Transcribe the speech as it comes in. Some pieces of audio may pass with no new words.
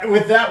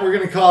With that, we're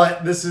going to call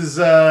it. This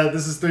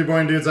is Three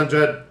Boring Dudes. I'm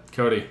Judd.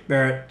 Cody.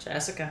 Barrett.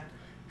 Jessica.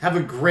 Have a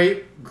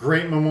great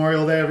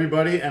Memorial Day,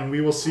 everybody, and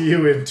we will see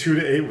you in 2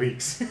 to 8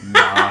 weeks.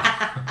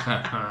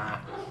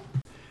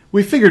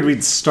 We figured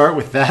we'd start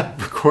with that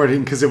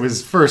recording because it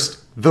was first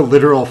the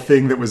literal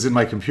thing that was in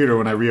my computer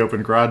when I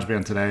reopened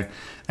GarageBand today,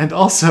 and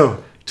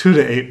also 2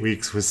 to 8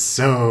 weeks was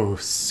so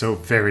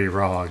very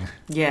wrong.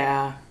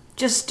 Yeah.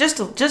 Just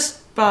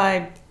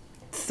by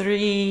 3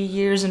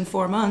 years and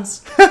 4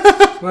 months.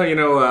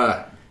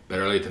 Well,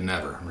 better late than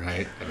never,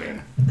 right? I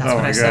mean, That's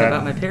what I said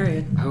about my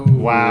period. oh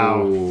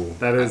Wow.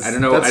 That is, I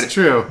don't know. that's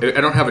true. I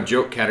don't have a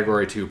joke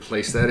category to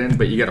place that in,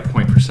 but you got a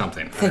point for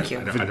something. Thank you.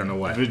 I don't know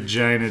what.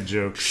 Vagina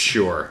jokes.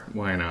 Sure,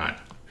 why not?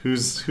 Who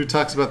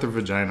talks about their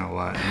vagina a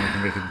lot and we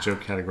can make a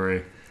joke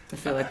category? I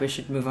feel like we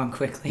should move on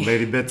quickly.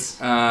 Lady bits.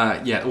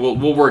 Yeah,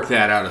 we'll work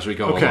that out as we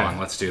go Okay. along.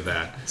 Let's do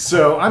that.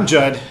 So, I'm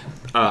Judd.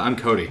 I'm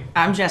Cody.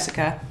 I'm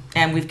Jessica,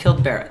 and we've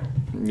killed Barrett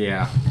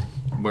Yeah.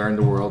 Where in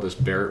the world is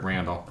Barrett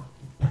Randall?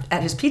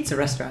 at his pizza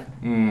restaurant.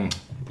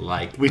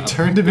 Like We a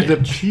turned him into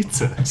bitch.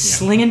 pizza.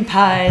 Slinging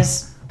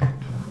pies.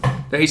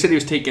 No, he said he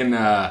was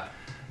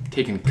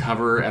taking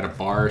cover at a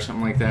bar or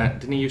something like that.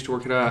 Didn't he used to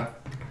work at a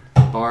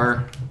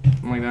bar?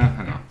 Something like that? I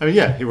don't know. I mean,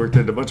 yeah, he worked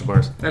at a bunch of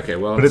bars. Okay,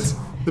 well, But it's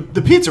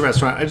the pizza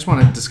restaurant. I just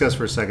want to discuss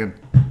for a second.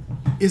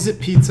 Is it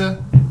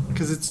pizza?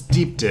 Because it's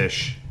deep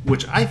dish,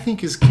 which I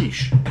think is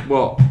quiche.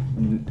 well,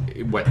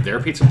 what, their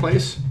pizza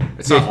place?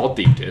 It's not all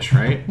deep dish,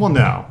 right? Well,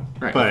 no.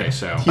 Right, But okay,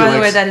 so- he By the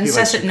way, likes- that he likes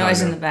incessant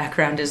noise in Chicago. the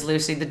background is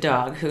Lucy the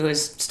dog, who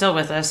is still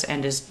with us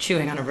and is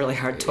chewing on a really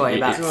hard toy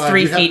about God,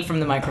 3 you have- feet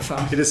from the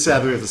microphone. It is sad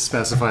that we have to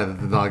specify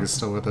that the dog is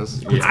still with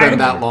us. It's Yeah. been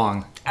that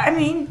long. I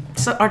mean,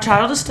 so our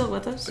child is still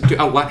with us. Dude,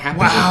 a lot happened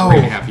Wow.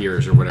 in 3.5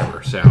 years or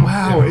whatever. So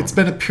Wow, it's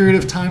been a period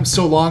of time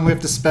so long we have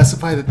to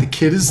specify that the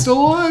kid is still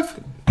alive?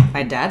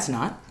 My dad's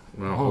not.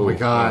 well, Oh my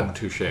God.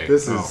 touche.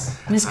 This Oh. is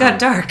And it's got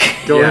dark.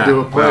 going Yeah, to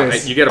a well,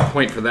 place. you get a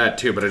point for that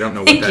too, but I don't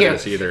know what Thank that you.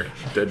 is either.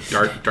 The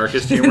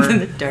darkest humor.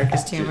 The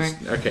darkest humor.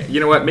 Okay,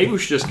 you know what? Maybe we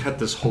should just cut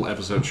this whole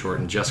episode short,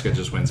 and Jessica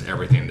just wins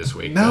everything this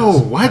week. No,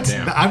 'cause, what?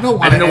 goddamn. I don't I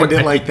want don't to know end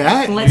what- it like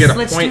that. You Let's- get a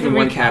let's point do in the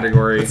one recap.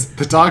 category.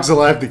 The dog's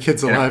alive, the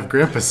kid's alive,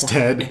 Grandpa's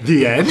dead.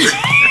 The end.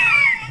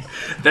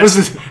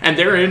 That's, and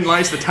therein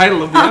lies the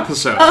title of the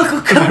episode.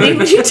 Uncle Cody,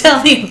 would you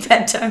tell me a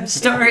bedtime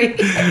story?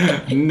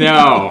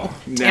 No,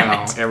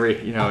 Damn it.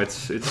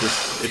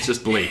 it's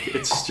just bleak.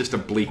 It's just a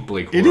bleak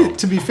world. It is,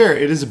 to be fair,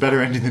 it is a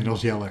better ending than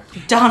Old Yeller.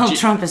 Donald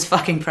Trump is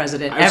fucking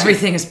president. I've seen-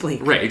 Everything is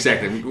bleak. Right,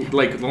 exactly.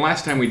 Like the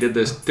last time we did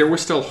this, there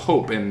was still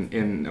hope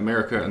in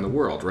America and the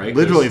world, right? 'Cause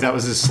Literally, that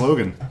was his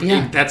slogan.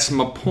 Yeah. that's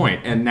my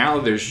point. And now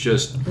there's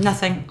just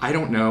Nothing. I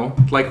don't know.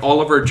 Like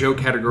all of our joke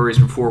categories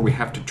before we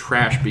have to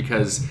trash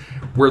because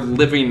we're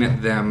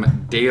living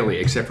them daily,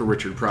 except for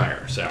Richard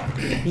Pryor. So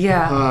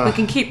Yeah. We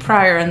can keep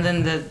Pryor, and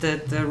then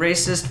the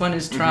racist one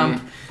is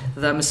Trump.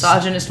 The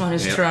misogynist one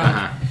is yeah,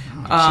 Trump.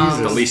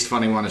 The least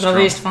funny one is The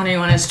Trump. least funny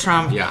one is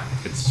Trump. Yeah,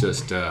 it's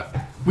just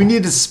We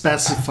need to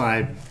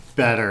specify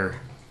better,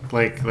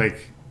 like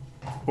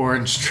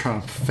Orange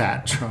Trump,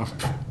 Fat Trump,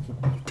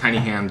 tiny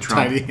hand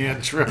Trump, Tiny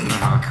Hand Trump.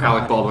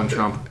 Alec Baldwin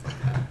Trump.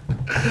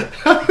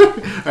 All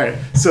right,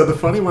 so the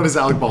funny one is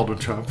Alec Baldwin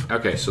Trump.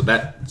 Okay, so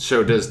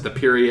does the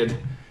period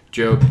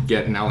joke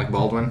get an Alec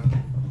Baldwin?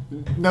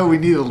 No, we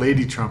need a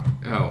Lady Trump.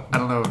 Oh, I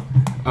don't know.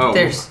 oh,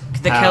 There's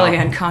the Ow.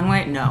 Kellyanne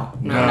Conway. No,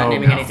 we're not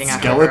naming no. anything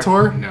after her.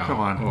 Skeletor? no. Come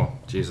on. Oh,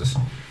 Jesus.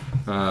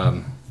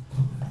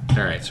 All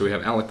right, so we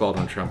have Alec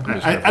Baldwin Trump.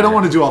 I don't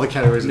want to do all the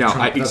categories of No,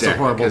 Trump. That's exactly, a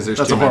horrible. because there's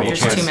That's too a horrible many.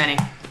 There's choice. too many.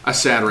 a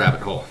sad rabbit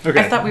hole. Okay.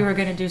 I thought we were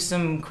going to do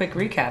some quick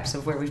recaps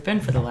of where we've been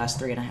for the last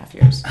 3.5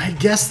 years. I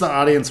guess the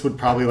audience would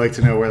probably like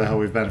to know where the hell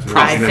we've been for the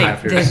I last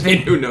 2.5 think years. they've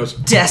been Who knows?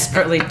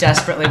 desperately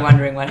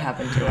wondering what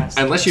happened to us.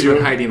 Unless you've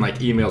been hiding like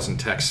emails and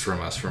texts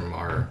from us, from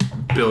our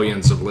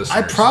billions of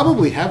listeners. I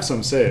probably have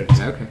some saved.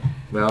 Okay.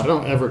 I Well,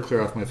 don't ever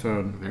clear off my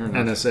phone. Fair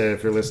enough. NSA,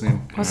 if you're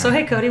listening. Well, so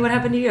hey, Cody, what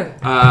happened to you?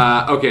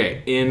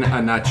 okay. In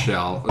a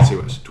nutshell, let's see,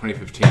 what was it,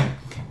 2015?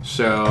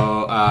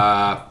 So,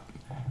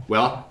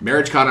 well,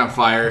 marriage caught on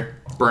fire,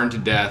 burned to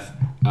death,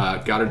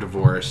 got a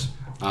divorce,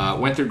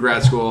 went through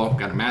grad school,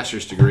 got a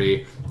master's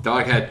degree.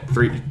 Dog had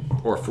 3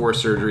 or 4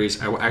 surgeries.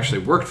 I actually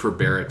worked for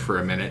Barrett for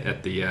a minute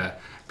at the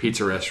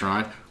pizza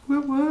restaurant.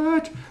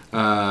 What?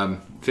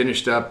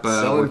 Finished up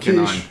Selling working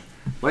on. quiche.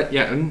 What?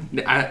 Yeah,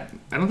 I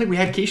don't think we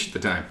had quiche at the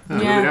time.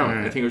 I Yeah. really don't.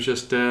 Alright. I think it was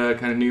just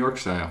kind of New York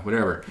style,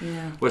 whatever.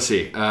 Yeah. Let's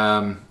see.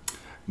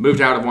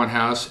 Moved out of one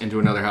house into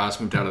another house,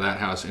 moved out of that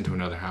house into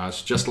another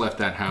house, just left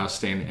that house,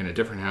 staying in a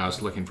different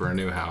house, looking for a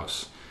new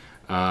house.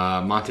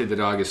 Monty the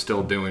dog is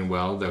still doing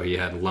well, though he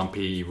had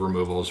lumpy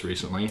removals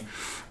recently.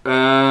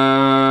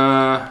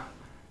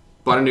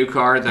 Bought a new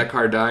car, that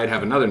car died,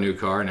 have another new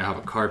car, now have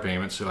a car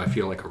payment, so I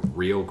feel like a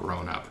real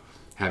grown-up,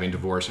 having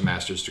divorce, a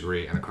master's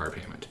degree, and a car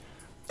payment.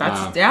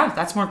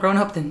 That's more grown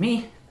up than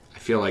me. I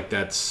feel like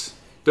those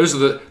are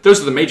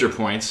the major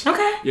points.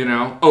 Okay. You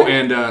know. Oh,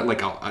 and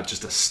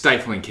just a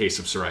stifling case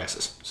of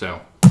psoriasis.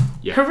 So,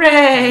 yeah.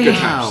 Hooray! Good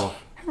Wow.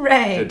 times.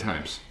 Hooray. Good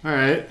times. All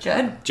right.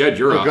 Judd? Judd,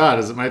 you're Oh up. God,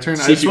 is it my turn?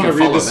 See I if just you want to can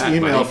read follow this that,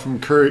 email buddy. from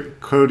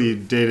Cody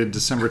dated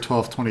December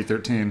 12th,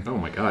 2013. Oh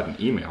my God, an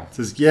email. It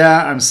says,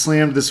 yeah, I'm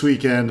slammed this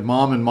weekend.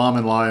 Mom and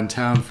mom-in-law in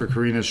town for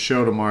Karina's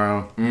show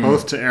tomorrow.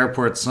 Both to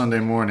airport Sunday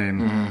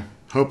morning.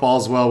 Hope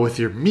all's well with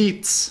your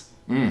meats.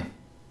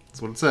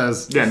 That's what it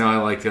says. Yeah, no, I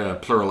like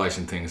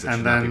pluralizing things that And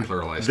should not be then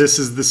pluralized. this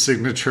is the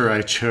signature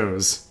I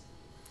chose.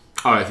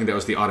 Oh, I think that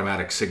was the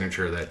automatic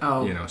signature that,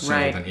 Oh, sent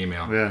right. with an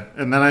email. Yeah.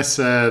 And then I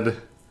said,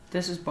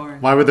 This is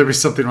boring. why would there be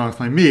something wrong with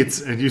my meats?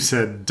 And you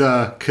said,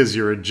 duh, because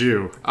you're a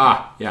Jew.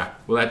 Ah, yeah.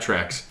 Well, that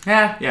tracks.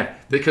 Yeah. Yeah,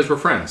 because we're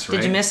friends, right?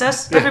 Did you miss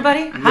us,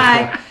 everybody?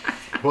 Hi.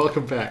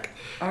 Welcome back.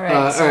 All right.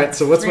 All right,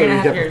 so what's my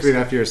 3.5 recap for years.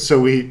 3.5 years? So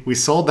we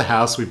sold the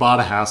house, we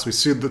bought a house, we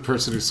sued the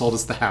person who sold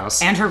us the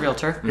house And her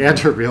realtor. and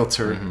her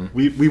realtor.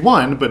 We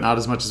won, but not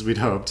as much as we'd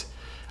hoped.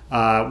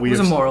 It was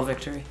a moral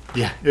victory.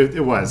 Yeah,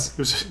 it was.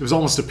 It was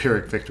almost a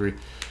Pyrrhic victory.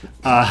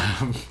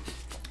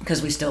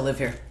 Because we still live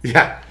here.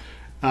 Yeah.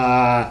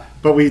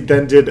 But we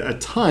then did a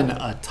ton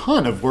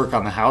of work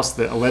on the house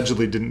that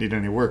allegedly didn't need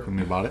any work when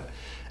we bought it.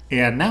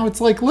 And now it's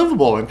like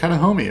livable and kind of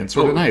homey and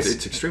sort of nice.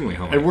 It's extremely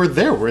homey. And we're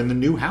there. We're in the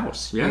new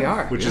house. Yeah. We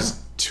are. Which Yeah. is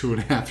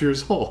 2.5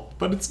 years old.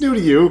 But it's new to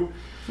you.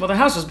 Well, the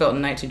house was built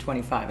in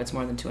 1925. It's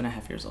more than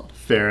 2.5 years old.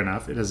 Fair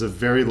enough. It has a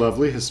very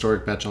lovely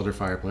historic Batchelder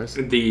fireplace.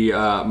 The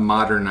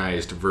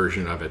modernized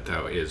version of it,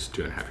 though, is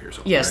 2.5 years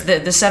old. Yes,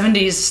 right? the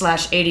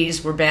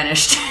 70s/80s were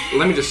banished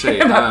Let me just say,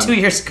 about 2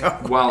 years ago.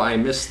 while I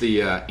miss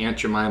the Aunt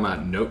Jemima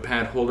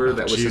notepad holder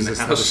that was Jesus, in the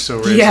that house, was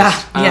so racist.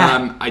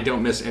 Yeah. I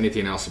don't miss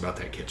anything else about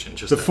that kitchen.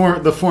 Just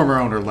The former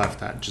owner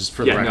left that just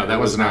for the yeah, record. no, that It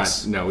was wasn't not.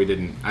 us. No, we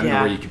didn't. I don't Yeah.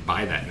 know where you could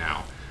buy that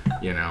now.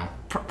 You know,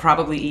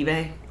 Probably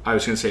eBay. I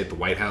was going to say at the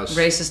White House.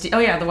 Racist. Oh,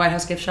 yeah, the White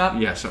House gift shop.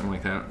 Yeah, something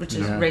like that. Which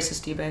is Yeah.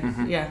 racist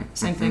eBay. Yeah,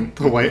 same thing.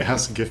 The White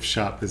House gift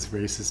shop is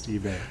racist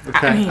eBay.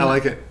 Okay, I mean- I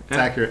like it. It's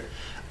accurate.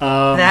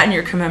 That and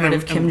your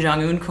commemorative Kim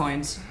Jong-un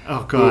coins.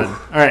 Oh God!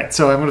 Oof. All right,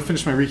 so I'm going to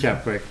finish my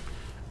recap quick.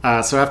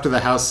 So after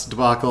the house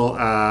debacle,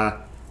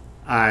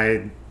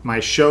 my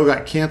show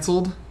got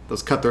canceled. That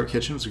was Cutthroat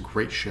Kitchen. It was a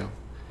great show.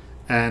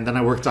 And then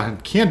I worked on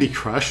Candy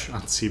Crush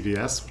on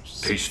CBS, which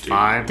is Tasty.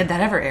 fine. Did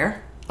that ever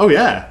air? Oh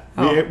yeah,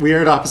 Oh. we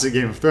aired opposite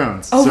Game of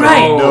Thrones. Oh, so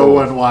right. no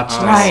one watched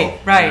us. Right,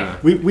 right.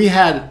 Yeah. We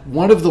had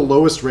one of the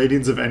lowest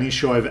ratings of any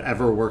show I've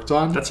ever worked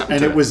on, That's something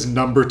and to- it was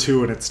number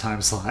 2 in its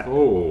time slot.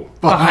 Oh,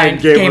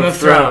 Behind Game of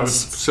Thrones.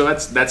 so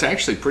that's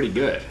actually pretty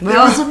good. It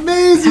was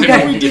amazing Okay.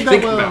 how we You did that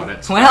think well. about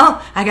it.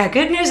 Well, I got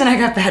good news and I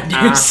got bad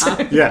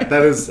news. Yeah,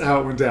 that is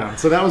how it went down.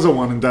 So that was a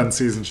one and done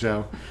season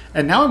show.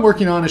 And now I'm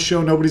working on a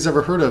show nobody's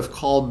ever heard of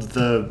called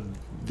The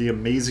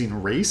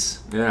Amazing Race.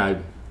 Yeah,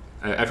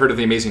 I've heard of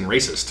The Amazing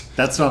Racist.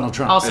 That's Donald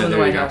Trump. Also in the there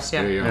you White go. House,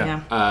 yeah. There you go.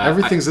 Yeah.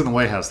 Everything's in the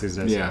White House these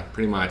days. Yeah,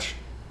 pretty much.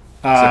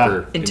 Except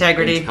for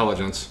Integrity.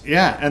 intelligence.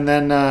 Yeah, and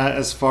then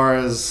as far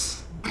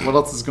as what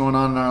else is going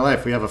on in our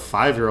life, we have a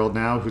 5-year-old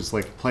now who's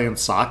like playing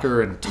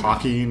soccer and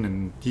talking,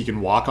 and he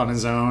can walk on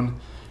his own.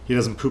 He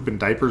doesn't poop in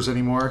diapers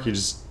anymore. He's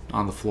just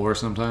on the floor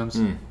sometimes.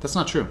 That's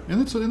not true.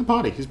 And it's in the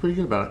potty. He's pretty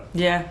good about it.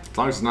 Yeah. As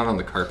long as it's not on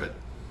the carpet.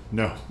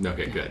 No,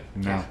 Okay, good.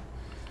 no.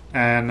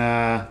 And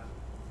I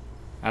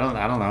don't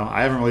know.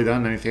 I haven't really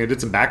done anything. I did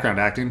some background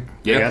acting.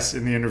 Yeah. I guess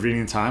in the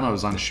intervening time, I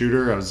was on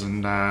Shooter. I was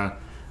in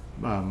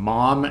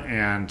Mom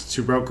and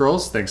Two Broke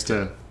Girls, thanks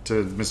to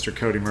Mr.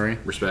 Cody Murray.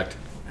 Respect.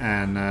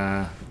 And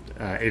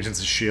Agents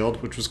of S.H.I.E.L.D.,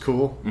 which was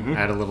cool. I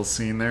had a little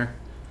scene there.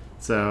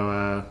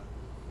 So,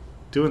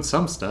 doing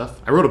some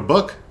stuff. I wrote a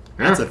book.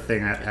 That's Yeah. a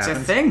thing that It's a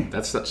happened. thing.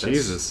 That's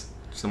Jesus.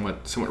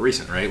 somewhat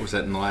recent, right? Was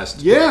that in the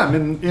last? Yeah, I'm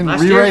in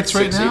Last year? rewrites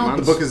right 6-8 now.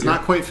 months? The book is Yeah.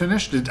 not quite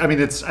finished.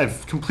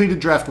 I've completed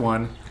draft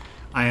 1.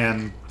 I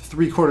am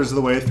 3/4 of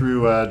the way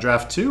through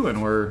draft 2,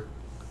 and we're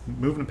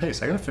moving at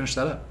pace. I gotta finish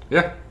that up.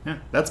 Yeah. Yeah,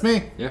 that's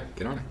me. Yeah.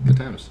 Get on it. Good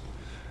times.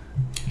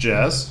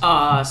 Jess.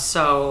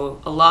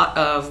 So a lot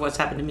of what's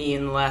happened to me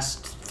in the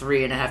last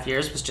 3.5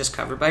 years was just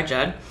covered by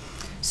Judd.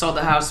 Sold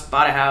the house,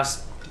 bought a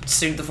house,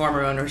 sued the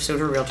former owner, sued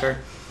her realtor,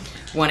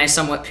 won a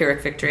somewhat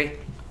Pyrrhic victory.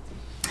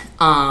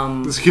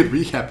 This is a good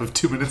recap of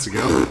 2 minutes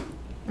ago.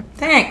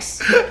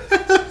 Thanks.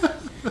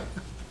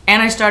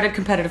 And I started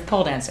competitive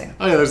pole dancing.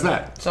 Oh yeah, there's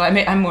that. So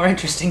I'm more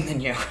interesting than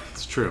you.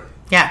 It's true.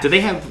 Yeah. Do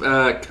they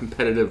have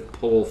competitive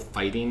pole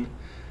fighting?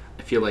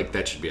 I feel like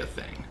that should be a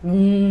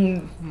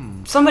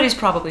thing. Somebody's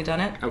probably done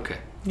it. Okay.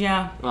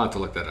 Yeah. I'll have to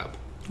look that up.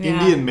 Yeah.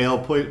 Indian male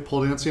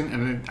pole dancing,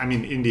 and I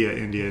mean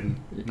Indian,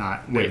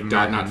 not Native Wait,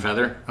 dot American. not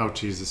feather? Oh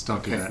Jesus,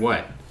 don't do Okay. that.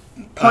 What?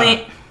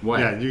 Point. What?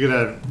 Yeah, you get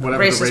a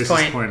whatever Racist the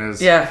racist point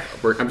is. Yeah.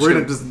 We're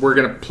We're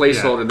gonna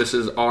placeholder. yeah. This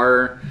is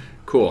our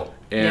cool,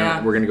 and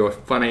Yeah. we're gonna go with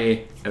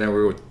funny, and then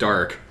we're gonna go with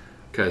dark,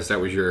 because that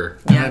was your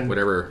Yeah.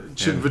 whatever.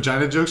 Should And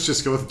vagina jokes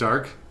just go with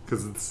dark?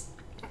 Because it's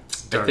I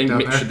dark think down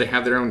there. should they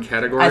have their own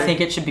category? I think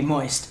it should be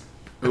moist.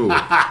 Ooh,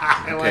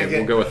 okay, like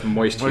we'll it. go with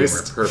moist humor.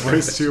 Perfect.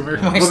 Moist humor.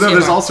 Moist Well, no,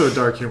 there's humor. also a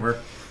dark humor.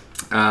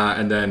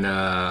 And then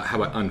how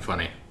about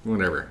unfunny?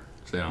 Whatever.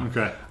 So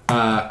Okay.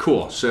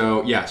 cool.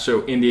 So yeah,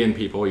 so Indian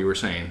people, you were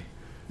saying.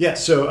 Yeah,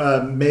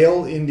 so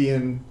male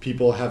Indian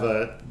people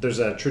there's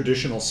a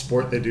traditional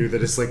sport they do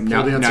that is like pole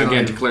Now dancing.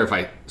 again, to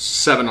clarify,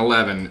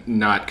 7-Eleven,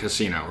 not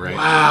casino, right?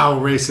 Wow,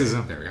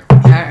 racism. There we go.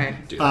 All right.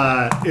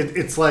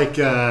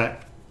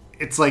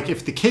 It's like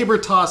if the caber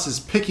toss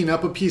is picking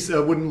up a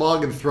wooden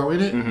log and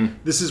throwing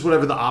it, this is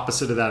whatever the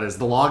opposite of that is.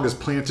 The log is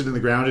planted in the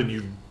ground and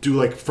you do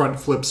like front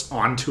flips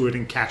onto it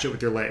and catch it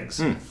with your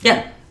legs.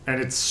 Yeah. And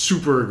it's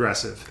super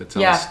aggressive. That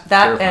sounds Yeah,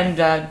 that terrifying.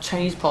 and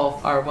Chinese pole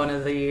are one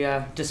of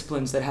the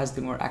disciplines that has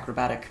the more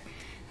acrobatic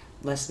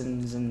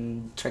lessons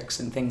and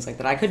tricks and things like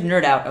that. I could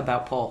nerd out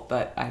about pole,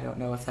 but I don't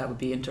know if that would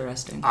be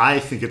interesting. I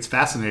think it's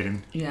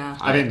fascinating. Yeah.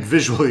 I mean,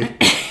 visually,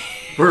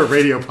 we're a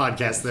radio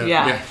podcast though.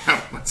 Yeah.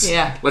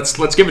 Yeah.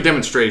 Let's give a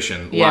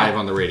demonstration Yeah. live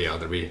on the radio.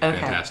 That'd be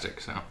fantastic.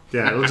 So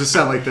Yeah, it'll just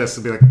sound like this.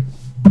 It'll be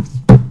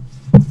like,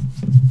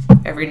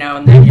 Every now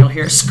and then you'll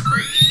hear a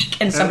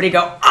squeak and somebody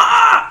go,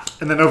 ah!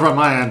 and then over on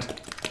my end.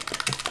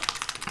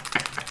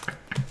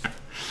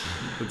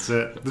 That's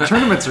it. The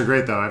tournaments are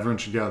great though. Everyone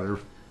should go.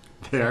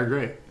 They are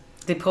great.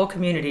 The pole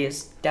community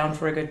is down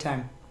for a good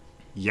time.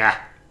 Yeah.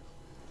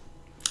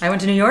 I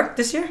went to New York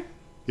this year,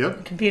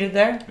 Yep. competed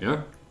there.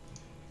 yeah.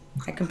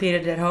 I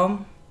competed at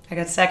home. I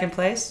got second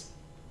place.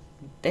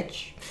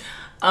 Bitch.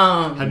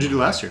 How'd you do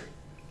last year?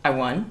 I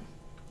won.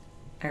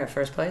 I got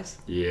first place.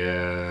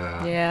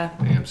 Yeah. Yeah.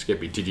 Damn,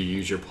 Skippy. Did you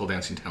use your pole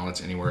dancing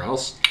talents anywhere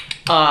else?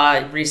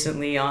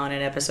 Recently on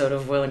an episode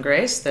of Will and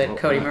Grace that Oh,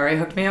 Cody yeah. Murray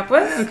hooked me up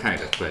with.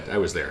 Kind of, but I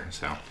was there.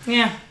 So.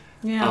 Yeah.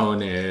 Yeah.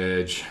 On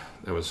Edge.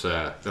 That was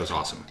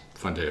awesome.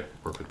 Fun to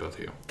work with both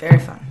of you. Very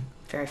fun.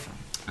 Very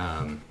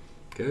fun.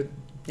 Good.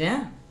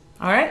 Yeah.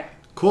 All right.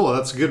 Cool.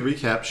 That's a good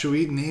recap. Should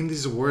we name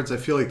these awards? I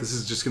feel like this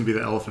is just going to be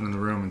the elephant in the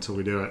room until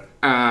we do it.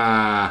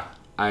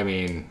 I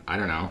mean, I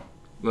don't know.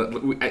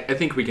 I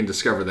think we can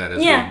discover that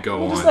as Yeah. we go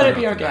We'll on. just let it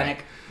be throughout the organic.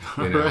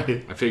 night. You know,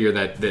 Right. I figure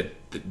that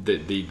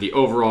the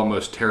overall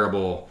most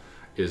terrible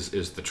is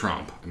the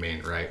Trump. I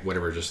mean, right?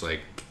 Whatever, just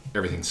like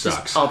everything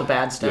sucks. Just all the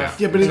bad stuff.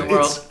 Yeah, but in the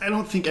world. I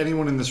don't think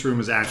anyone in this room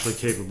is actually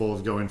capable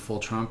of going full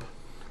Trump.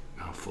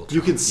 Oh, full You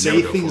Trump. could say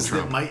never go full things that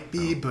Trump. might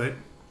be, but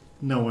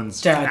no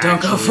one's. Don't go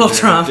actually full there.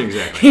 Trump.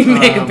 Exactly. You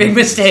make a big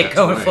mistake that's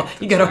going right. full.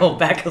 You got to hold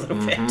back a little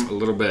bit. Mhm, a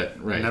little bit,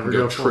 right? Never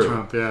go full true,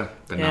 Trump. Yeah,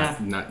 but Yeah.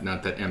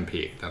 not that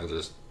MP. That'll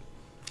just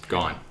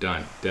gone,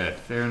 done, dead.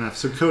 fair enough.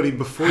 So Cody,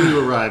 before you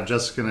arrived,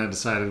 Jessica and I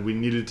decided we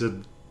needed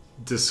to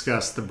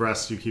discuss the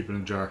breasts you keep in a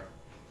jar.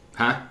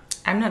 Huh?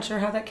 I'm not sure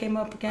how that came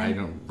up again. I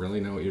don't really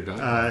know what you're talking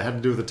about. It had to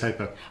do with a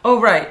typo. Oh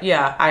right,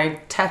 yeah. I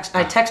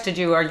texted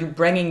you, "Are you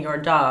bringing your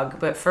dog?"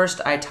 But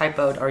first I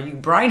typoed, "Are you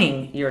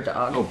brining your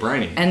dog?" Oh,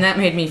 brining. And that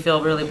made me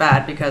feel really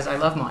bad because I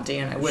love Monty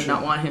and I would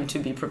not want him to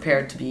be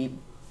prepared to be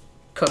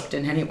cooked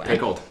in any way.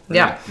 Pickled.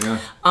 Yeah. Yeah.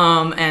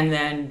 And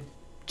then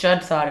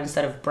Judd thought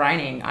instead of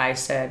brining, I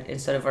said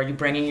instead of "Are you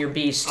bringing your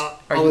beast?" "Are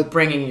I'll- you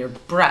bringing your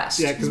breast?"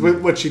 Yeah, because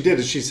what she did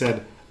is she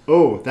said,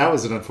 "Oh, that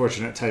was an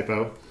unfortunate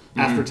typo."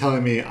 After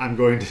telling me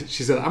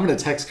she said, "I'm going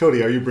to text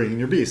Cody, are you bringing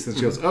your beast?" And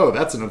she goes, "Oh,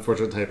 that's an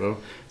unfortunate typo."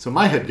 So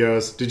my head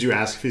goes, "Did you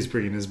ask if he's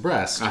bringing his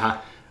breast?" Uh-huh.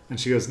 And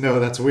she goes,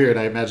 "No, that's weird.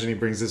 I imagine he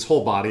brings his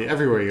whole body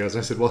everywhere he goes."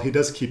 And I said, "Well, he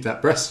does keep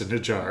that breast in a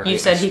jar." You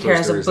said he suppose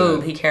carries a there is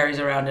boob that. he carries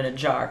around in a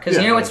jar. Because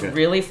Yeah, you know what's okay.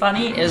 really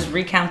funny is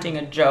recounting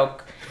a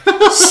joke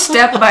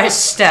step by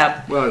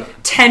step. Well,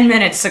 10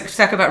 minutes,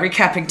 talk about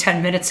recapping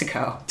 10 minutes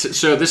ago.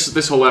 so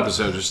this whole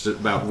episode is just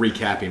about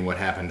recapping what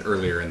happened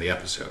earlier in the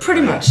episode.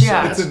 Pretty right? much,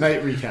 yeah. It's a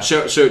night recap.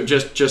 So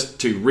just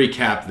to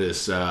recap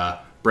this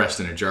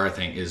breast in a jar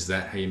thing, is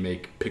that how you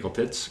make pickle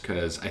tits?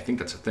 Because I think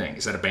that's a thing.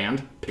 Is that a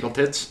band? Pickle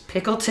tits?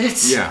 Pickle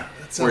tits? Yeah.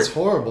 That sounds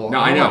horrible. No,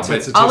 I know, want but-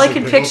 tits and All I tits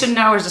can and pickles. picture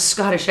now is a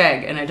Scottish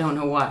egg, and I don't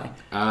know why.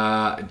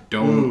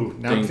 Don't Ooh,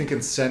 now I'm think...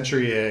 thinking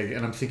century egg,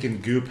 and I'm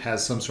thinking goop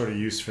has some sort of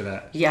use for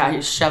that. Yeah,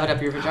 you shove it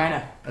up your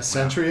vagina. A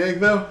century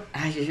egg, though?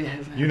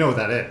 You know what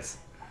that is.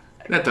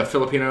 Isn't that the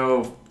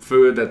Filipino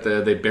food that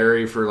they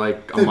bury for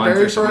like a They month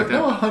bury or something for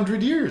like that?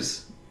 100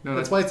 years. No,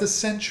 That's that- why it's a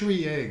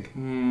century egg.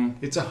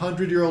 It's a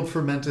 100-year-old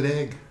fermented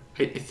egg.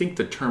 I think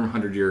the term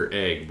 100-year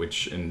egg,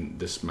 which, and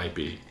this might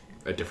be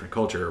a different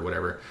culture or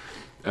whatever,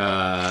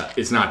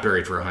 is not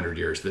buried for 100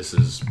 years. This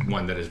is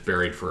one that is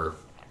buried for,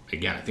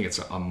 again, I think it's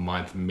a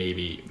month,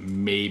 maybe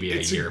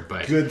It's a year. a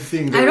But good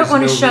thing. I there don't is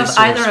want to no shove resource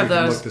either we of can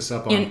those look this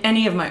up on. in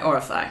any of my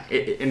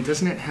orifi. and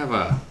doesn't it have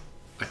a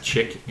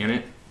chick in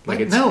it? Like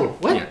What? it's No,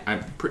 what? Yeah, I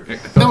No,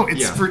 thought,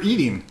 it's yeah. for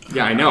eating.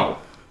 Yeah, I know.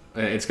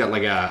 It's got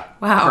like a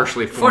Wow.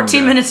 partially formed.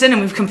 14 minutes in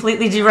and we've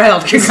completely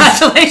derailed.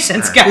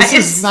 Congratulations, guys. This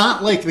is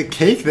not like the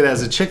cake that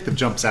has a chick that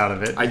jumps out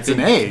of it. It's an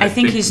egg. I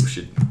think we he's-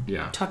 should,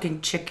 yeah, Talking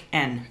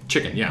chicken.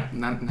 chicken. Yeah,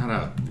 not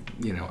a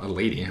a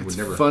lady. I would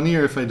never.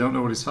 funnier if I don't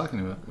know what he's talking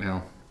about.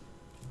 Well,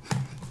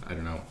 I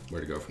don't know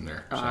where to go from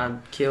there. So.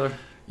 Killer.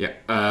 Yeah.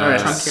 All right,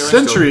 Trump killer.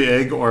 century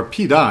egg or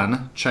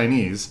pidan,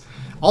 Chinese,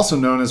 also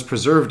known as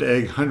preserved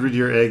egg,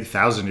 100-year egg,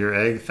 1,000-year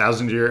egg,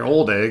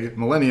 1,000-year-old egg,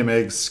 millennium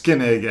egg,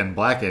 skin egg, and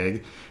black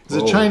egg, It's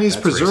a Oh, Chinese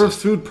that's preserved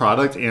racist. food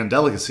product and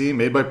delicacy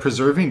made by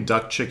preserving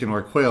duck, chicken,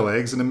 or quail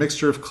eggs in a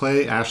mixture of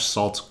clay, ash,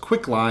 salt,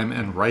 quicklime,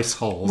 and rice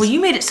hulls Well, you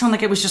made it sound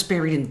like it was just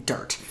buried in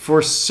dirt.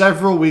 for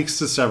several weeks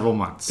to several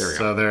months. There we So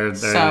go. there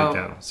So- you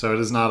go. So it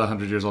is not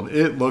 100 years old.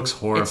 It looks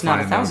horrifying. It's not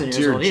though. 1,000 years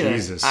Dear old either.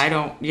 Jesus. I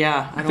don't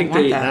think want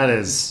they- that. That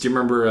is. Do you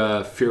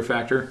remember Fear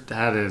Factor?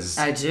 That is.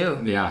 I do.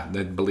 Yeah,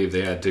 they believe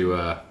they had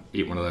to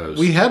eat one of those.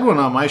 We had one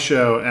on my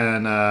show,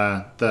 and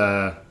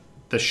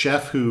the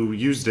chef who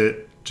used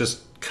it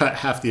just cut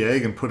half the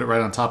egg and put it right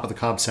on top of the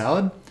Cobb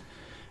salad.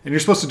 And you're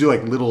supposed to do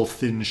like little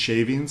thin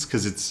shavings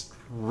because it's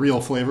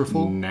real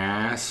flavorful.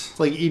 Nas. It's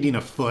like eating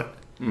a foot.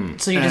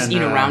 So you just And,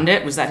 eat around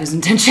it? Was that his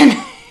intention?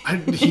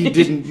 He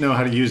didn't know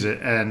how to use it,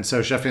 and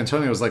so Chef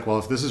Antonio was like, "Well,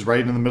 if this is right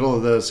in the middle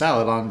of the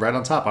salad, right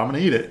on top, I'm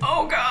going to eat it."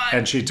 Oh God!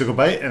 And she took a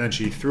bite, and then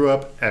she threw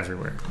up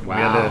everywhere.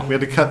 Wow. We had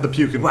to cut the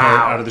puking part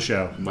Wow. out of the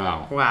show.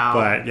 Wow. Wow!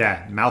 But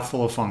yeah,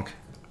 mouthful of funk.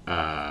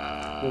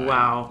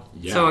 Wow!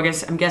 yeah. So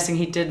I'm guessing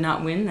he did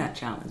not win that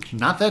challenge.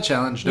 Not that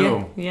challenge,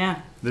 no.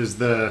 Yeah. There's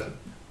the,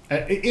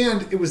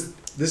 and it was.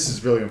 This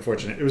is really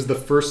unfortunate. It was the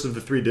first of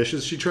the 3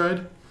 dishes she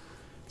tried,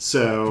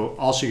 so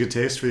all she could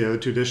taste for the other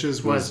 2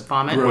 dishes was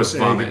vomit? gross Was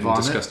egg vomit and and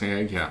disgusting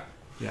egg? Yeah.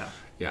 Yeah.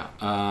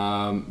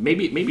 Yeah.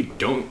 Maybe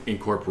don't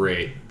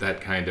incorporate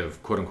that kind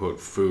of quote unquote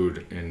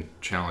food in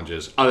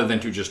challenges other than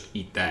to just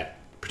eat that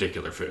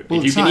particular food. Well,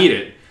 if you it's can not- eat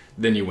it,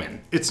 then you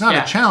win. It's not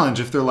Yeah. a challenge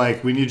if they're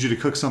like, we need you to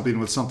cook something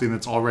with something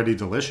that's already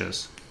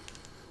delicious.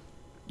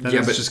 Then Yeah,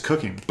 it's but- just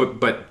cooking.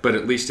 But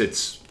at least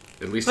it's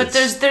But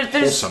it's there's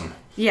wholesome.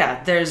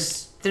 Yeah,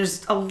 there's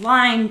a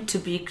line to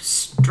be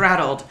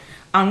straddled.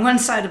 On one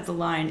side of the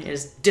line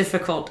is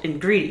difficult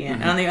ingredient,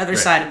 and on the other Right.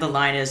 side of the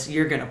line is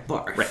you're gonna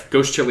barf. Right.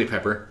 Ghost chili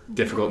pepper,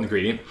 difficult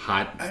ingredient,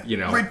 hot, Right,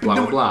 blah but blah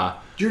no- blah.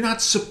 You're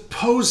not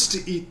supposed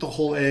to eat the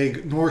whole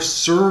egg nor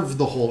serve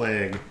the whole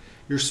egg.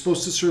 You're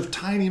supposed to serve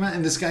tiny amount,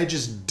 and this guy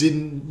just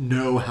didn't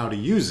know how to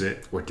use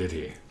it. Or did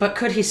he? But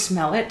could he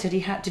smell it? Did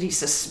he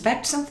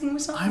suspect something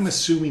was off? I'm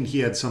assuming he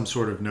had some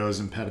sort of nose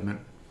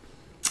impediment.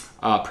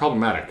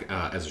 Problematic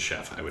as a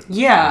chef, I would think.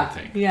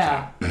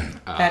 Yeah.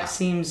 That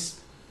seems.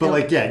 But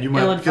like, yeah, you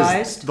might, because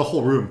ill-advised? the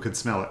whole room could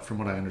smell it, from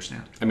what I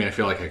understand. I mean, I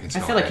feel like I can I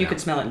smell feel it like right you now.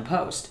 could smell it in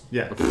post.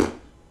 Yeah.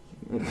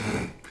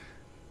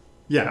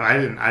 Yeah,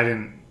 I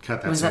didn't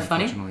cut that. Was scene, that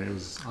funny? Unfortunately, it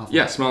was awful.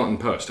 Yeah, smell it in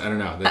post. I don't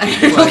know. That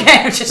Okay,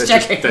 I'm just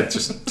checking. that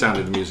just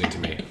sounded amusing to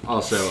me.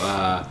 Also,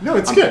 No,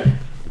 it's good.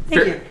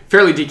 Thank you.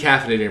 fairly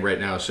decaffeinated right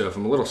now, so if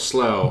I'm a little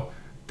slow,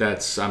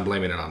 I'm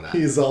blaming it on that.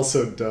 He's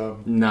also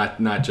dumb. Not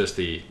just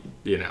the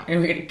And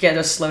we're gonna get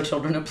a slow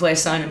children to play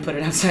sign and put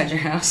it outside your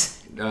house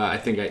I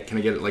think can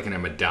I get it like in a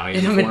medallion?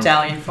 in a form?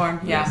 medallion form.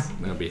 Yeah. Yes,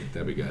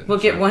 that'd be good. We'll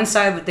get So- one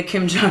side with the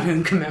Kim Jong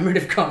Un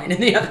commemorative coin,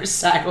 and the other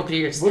side will be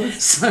your What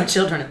is- slow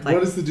children at play.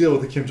 What is the deal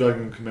with the Kim Jong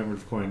Un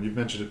commemorative coin? You've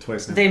mentioned it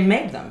twice now. They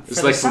made them for It's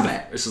the like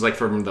summit. this is like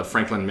from the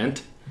Franklin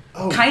Mint.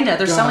 Oh, Kinda.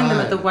 They're selling them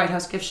at the God. White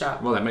House gift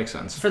shop Well, that makes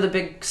sense. for the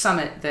big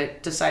summit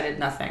that decided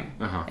nothing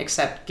Uh-huh.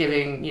 except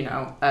giving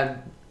a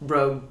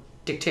rogue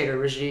dictator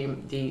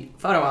regime the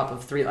photo op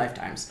of 3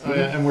 lifetimes. Oh,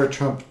 yeah, and where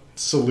Trump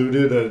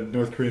saluted a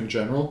North Korean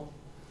general,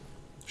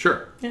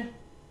 Sure. Yeah.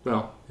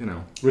 Well,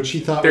 which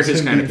he thought They're was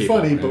his him kind being of people,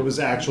 funny, yeah. but was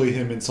actually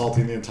him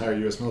insulting the entire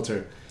U.S.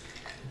 military.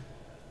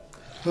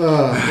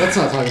 Let's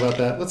not talk about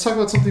that. Let's talk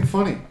about something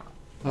funny.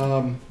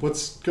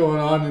 What's going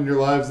on in your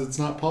lives that's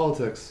not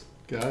politics,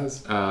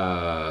 guys?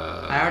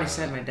 I already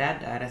said my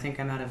dad died. I think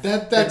I'm out of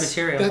good That's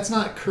material. That's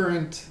not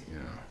current.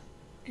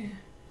 yeah.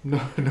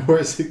 No, nor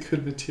is it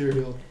good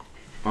material.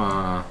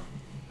 I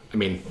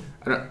mean,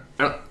 I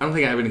don't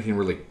think I have anything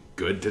really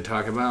good to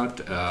talk about.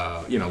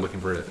 Looking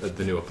for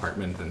the new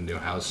apartment and the new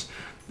house,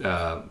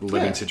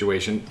 living Yeah.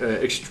 situation,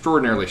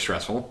 extraordinarily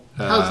stressful.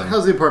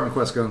 How's the apartment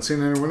quest going?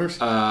 Seen any winners?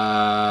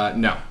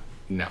 No.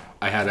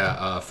 I had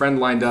a friend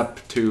lined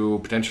up to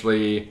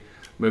potentially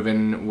move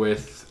in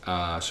with,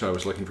 so I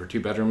was looking for 2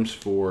 bedrooms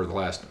for the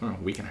last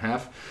week and a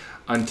half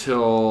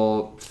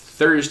until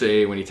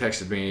Thursday when he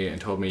texted me and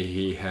told me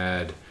he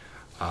had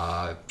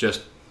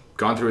just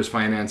gone through his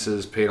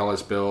finances, paid all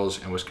his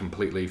bills, and was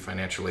completely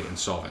financially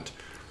insolvent.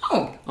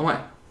 Oh, I'm like,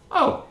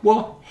 oh,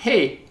 well,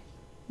 hey,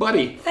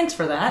 buddy, thanks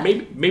for that.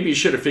 maybe you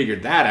should have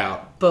figured that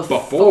out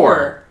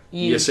Before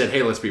you you- said,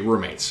 hey, let's be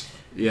roommates.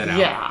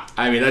 Yeah.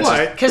 I mean, that's What?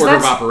 just Because order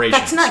of operations.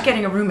 that's not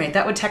getting a roommate.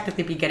 That would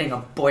technically be getting a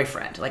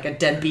boyfriend, like a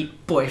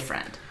deadbeat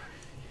boyfriend.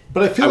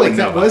 But I feel I like wouldn't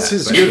know that about was that,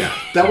 his but good. yeah.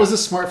 That was a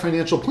smart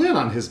financial plan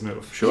on his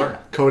move. Sure.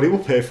 Cody will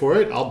pay for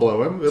it. I'll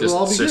blow him. It'll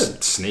all be just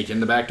good. sneak in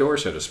the back door,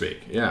 so to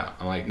speak. Yeah.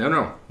 I'm like,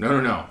 no.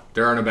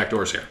 There are no back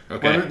doors here.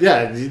 Okay. Well,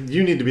 yeah,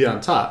 you need to be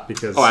on top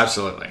because. Oh,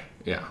 absolutely.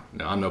 Yeah.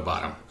 No, I'm no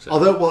bottom. So.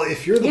 Although, well,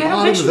 if you're the Yeah,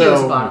 bottom, eventually it was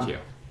though, the bottom. Thank you.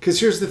 because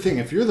here's the thing: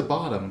 if you're the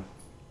bottom,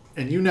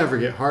 and you never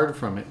get hard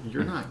from it,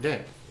 you're not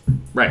gay.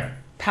 Right.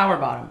 Power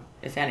bottom,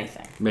 if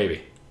anything.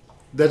 Maybe.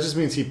 That just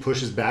means he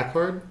pushes back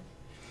hard.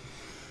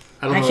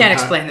 I know can't how-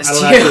 explain this I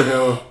don't to you. actually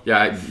know.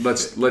 Yeah.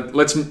 Let's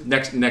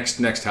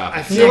next topic.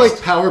 I feel Next.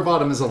 like power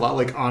bottom is a lot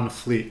like on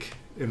fleek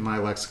in my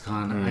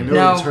lexicon. I know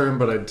No. the term,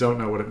 but I don't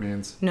know what it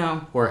means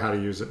No. or how to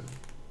use it.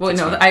 Well, That's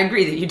no, fine. I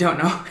agree that you don't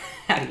know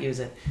how to use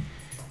it.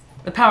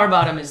 The power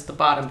bottom is the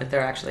bottom, but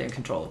they're actually in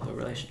control of the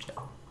relationship.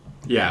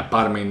 Yeah,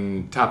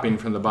 topping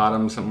from the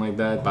bottom, something like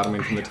that.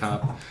 Bottoming from the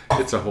top.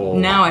 It's a whole.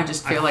 Now I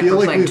just feel I like feel we're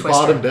like playing we've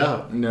Twister. bottomed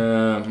out.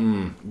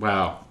 No.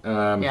 Wow.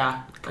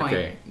 Yeah. Point.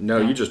 Okay. No,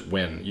 Yeah. you just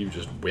win. You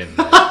just win.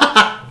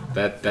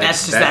 That's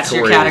Tory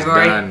your is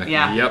category? done.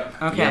 Yeah.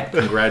 Yep. Okay. Yep.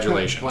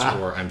 Congratulations.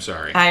 Wow. Or I'm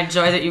sorry. I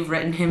enjoy that you've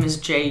written him as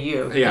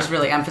J.U. Yeah. He's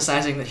really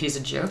emphasizing that he's a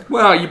Jew.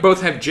 Well, you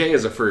both have J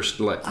as a first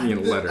letter.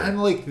 I'm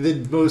like the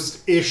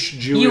most ish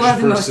Jewish You are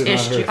the most person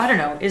ish on Jew. earth. I don't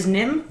know. Is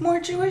Nim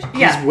more Jewish?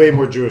 He's way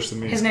more Jewish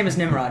than me. His name is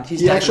Nimrod. He's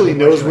He actually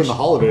definitely more knows when Jewish. the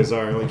holidays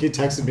are. Like, he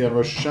texted me on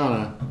Rosh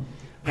Hashanah,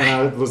 and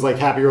I was like,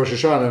 Happy Rosh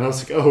Hashanah, and I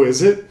was like, oh,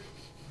 is it?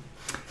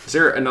 Is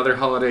there another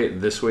holiday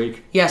this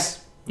week? Yes.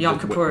 Yom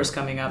The- Kippur is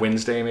coming up.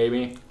 Wednesday,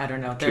 maybe? I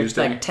don't know. There's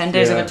Tuesday? like 10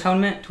 days Yeah. of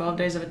atonement, 12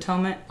 days of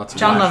atonement. Lots of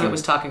John washing. Lovett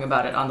was talking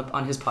about it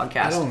on his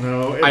podcast. I don't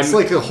know. It's I'm-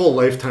 like a whole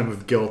lifetime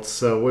of guilt,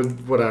 so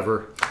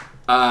whatever.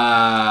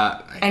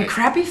 And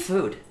crappy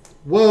food.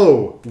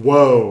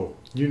 Whoa.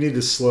 You need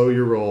to slow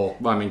your roll.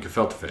 Well, I mean,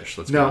 gefilte fish.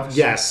 Let's be No, honest.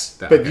 yes,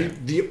 That- but okay.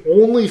 the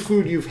only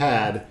food you've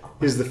had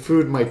is the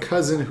food my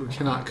cousin, who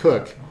cannot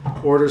cook,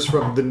 orders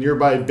from the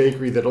nearby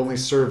bakery that only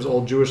serves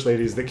old Jewish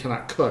ladies that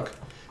cannot cook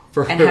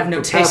for, And have no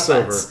for taste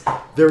Passover. buds.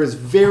 There is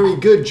very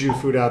good Jew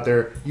food out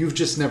there. You've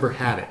just never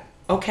had it.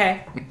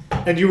 Okay.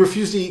 And you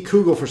refuse to eat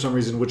kugel for some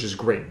reason, which is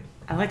great.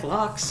 I like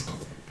lox.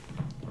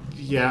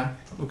 Yeah,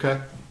 okay.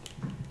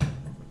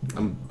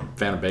 I'm a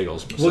fan of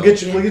bagels. We'll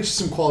get you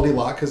some quality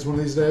latkes one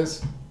of these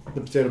days. The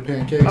potato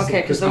pancakes.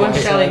 Okay, because the crispy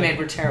ones Shelly outside. made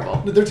were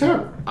terrible. No, they're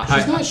terrible.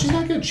 I- She's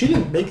not good. She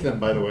didn't make them,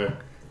 by the way.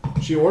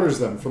 She orders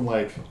them from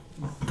like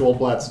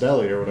Goldblatt's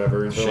Deli or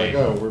whatever, and they're Shame.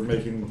 like, "Oh, we're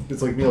making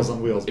it's like Meals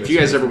on Wheels." If you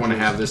guys basically. ever want to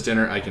have this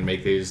dinner, I can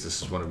make these.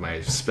 This is one of my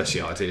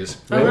specialities.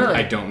 Oh, really?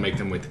 I don't make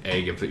them with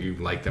egg. If you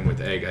like them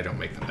with egg, I don't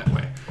make them that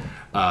way.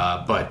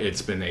 But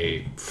it's been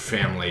a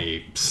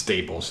family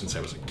staple since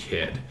I was a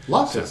kid.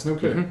 latkes, no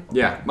kidding.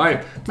 Yeah,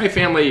 my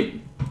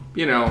family,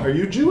 you know. Are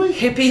you Jewish?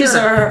 Hippies Sure.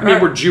 are. I mean,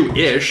 we're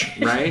Jewish,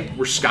 right?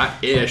 We're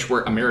Scottish.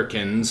 We're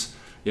Americans.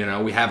 You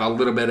know, we have a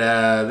little bit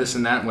of this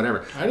and that and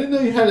whatever. I didn't know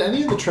you had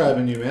any of the tribe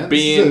in you, man. This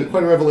Being- is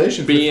quite a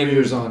revelation for 3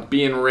 years on.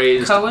 Being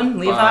raised Cohen,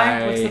 Levi.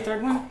 by- What's the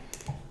third one?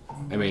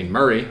 I mean,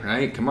 Murray,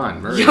 right? Come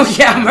on, Murray. Oh,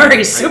 yeah,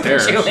 Murray's super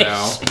Jewish.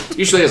 So,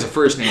 usually has a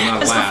first name, not a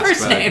That's the last.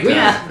 first but, name,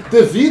 yeah.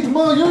 David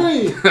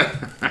Murray.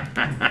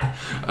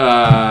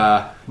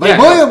 My yeah,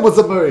 boy was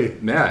a Murray.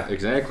 yeah,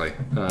 exactly.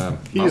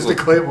 He used to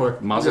Claymore.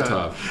 Mazel Yeah.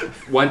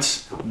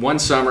 tov. One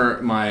summer,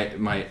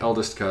 my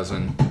eldest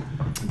cousin,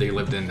 they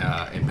lived in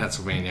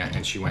Pennsylvania,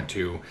 and she went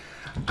to,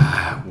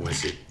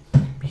 was it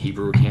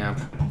Hebrew camp,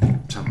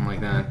 something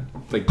like that.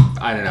 Like,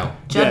 I don't know.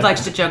 Judd Yeah.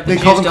 likes to joke that They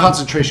Jews call them don't.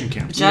 concentration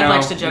camps. Judd No,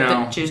 likes to joke no.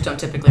 that Jews don't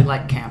typically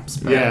like camps.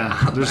 But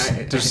Yeah,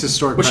 there's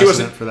historic Well, she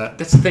wasn't precedent for that.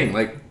 That's the thing.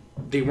 Like,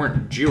 they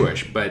weren't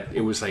Jewish, but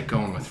it was like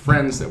going with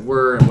friends that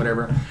were and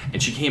whatever.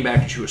 And she came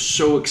back and she was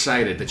so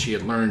excited that she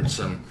had learned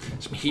some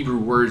Hebrew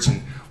words.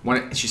 And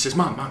she says,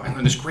 "Mom, I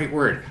learned this great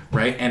word,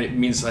 right? And it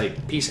means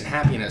like peace and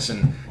happiness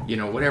and you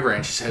know whatever."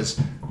 And she says,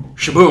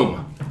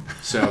 "Shaboom."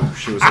 So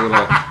she was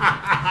a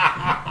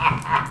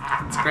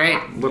It's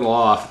great. little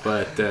off,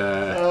 but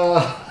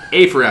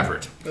A for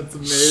effort. That's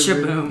amazing.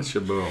 Shaboom.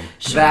 Shaboom.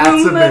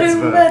 That's a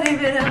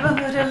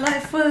mitzvah.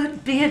 Life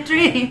would be a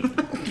dream.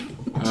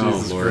 Oh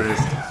Jesus Lord.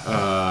 Christ.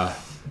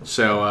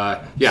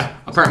 Yeah,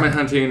 apartment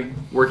hunting,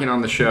 working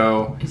on the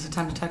show. Is it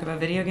time to talk about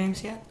video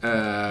games yet?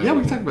 Yeah,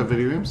 we can talk about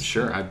video games.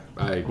 Sure,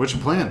 I What's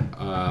your plan?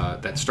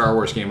 that Star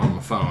Wars game on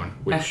my phone,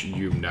 which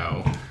you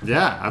know,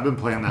 Yeah, I've been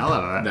playing the hell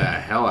out of the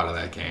that. hell out of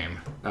that game.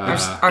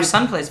 Our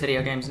son plays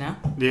video games now.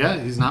 Yeah,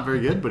 he's not very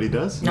good, but he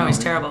does. No, he's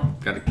terrible.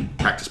 Got to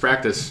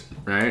practice,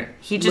 right?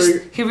 He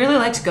Like- really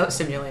likes Goat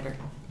Simulator.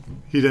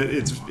 He does.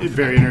 It's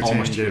very entertaining.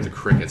 Almost hear Game. the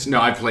crickets.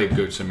 No, I've played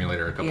Goat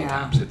Simulator a couple Yeah.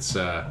 times. It's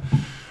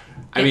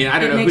I mean, I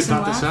don't it know who makes him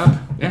thought this laugh.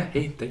 up. Yeah,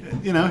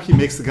 You know, he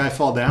makes the guy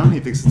fall down.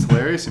 He thinks it's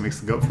hilarious. He makes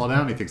the goat fall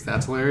down. He thinks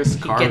that's hilarious.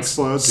 The car gets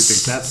explodes. He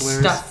thinks that's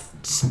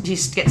hilarious.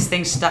 He gets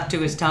things stuck to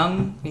his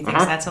tongue. He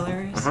thinks that's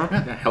hilarious.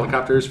 yeah,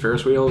 helicopters,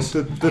 Ferris wheels.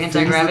 The things that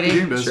Anti-gravity? the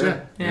game does, Sure. yeah.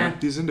 Yeah.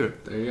 He's into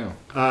it. There you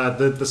go.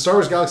 The Star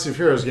Wars Galaxy of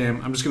Heroes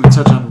game, I'm just going to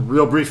touch on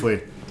real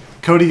briefly.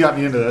 Cody got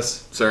me into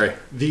this. Sorry.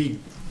 The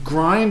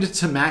grind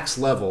to max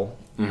level,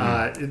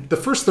 the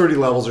first 30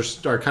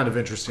 levels are kind of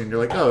interesting. You're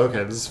like, oh,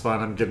 okay, this is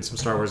fun. I'm getting some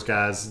Star Wars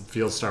guys. It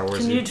feels Star Wars.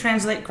 Can you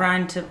translate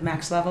grind to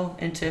max level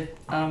into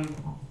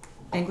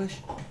English?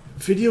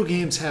 Video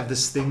games have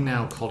this thing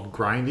now called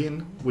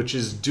grinding, which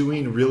is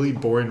doing really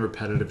boring,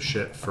 repetitive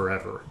shit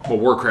forever. Well,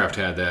 Warcraft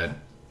had that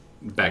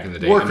back in the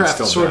day. Warcraft and it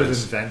still sort of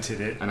does.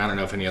 invented it. And I don't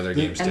know if any other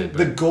games did. And But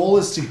the goal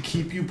is to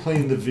keep you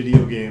playing the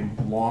video game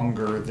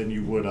longer than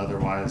you would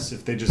otherwise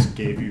if they just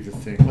gave you the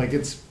thing. Like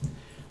it's,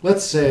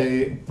 let's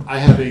say I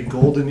have a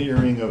golden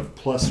earring of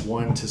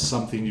 +1 to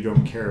something you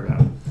don't care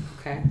about.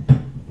 Okay.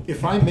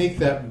 If I make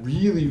that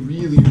really,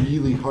 really,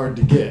 really hard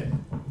to get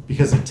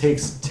because it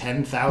takes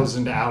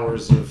 10,000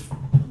 hours of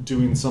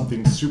doing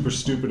something super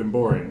stupid and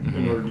boring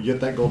in order to get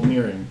that golden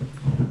earring,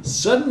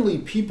 suddenly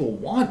people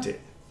want it.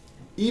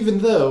 Even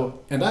though,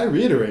 and I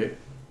reiterate,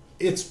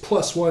 it's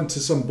 +1 to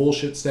some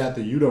bullshit stat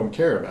that you don't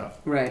care about.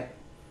 Right.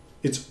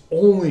 It's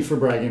only for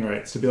bragging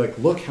rights to be like,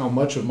 look how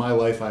much of my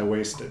life I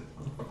wasted.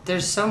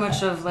 There's so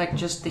much of like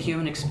just the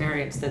human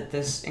experience that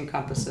this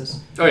encompasses.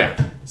 Oh yeah.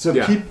 So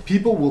Yeah.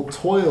 people will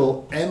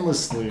toil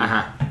endlessly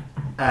Uh-huh.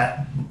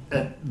 at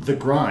the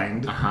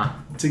grind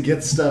to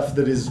get stuff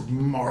that is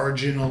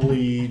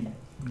marginally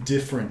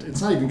different.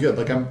 It's not even good.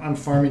 Like I'm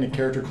farming a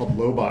character called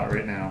Lobot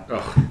right now, Oh.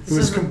 who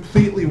is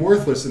completely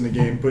worthless in the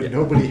game, but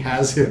nobody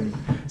has him.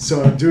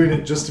 So I'm doing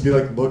it just to be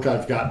like, look,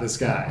 I've got this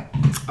guy.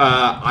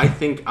 I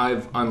think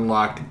I've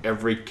unlocked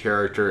every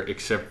character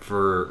except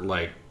for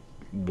like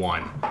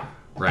one,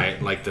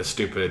 right? Like the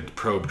stupid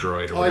probe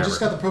droid or Oh, whatever. I just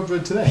got the probe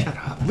droid today. Shut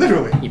up.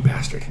 Literally. You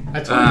bastard. I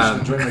told you you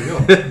should join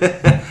my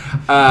guild.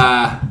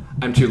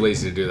 I'm too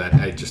lazy to do that.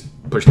 I just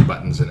push the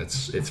buttons and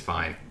it's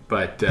fine.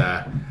 But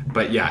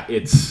yeah,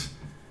 it's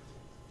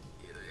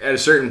at a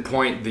certain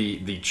point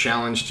the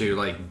challenge to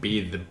like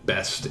be the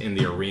best in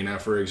the arena,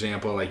 for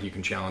example, like you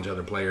can challenge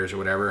other players or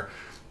whatever,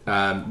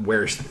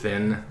 wears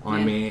thin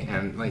on me,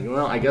 and like,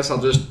 well, I guess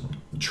I'll just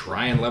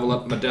try and level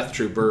up my Death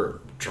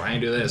Trooper, try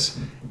and do this,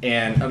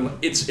 and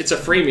it's a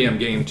freemium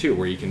game too,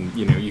 where you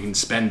can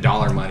spend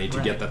dollar money to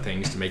get the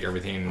things to make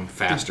everything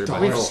faster. The but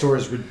dollar store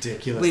is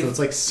ridiculous. We've- It's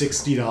like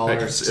 $60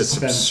 to It's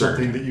spend absurd.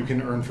 something that you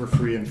can earn for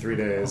free in 3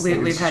 days.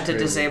 We've had to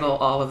crazy. disable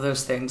all of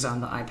those things on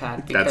the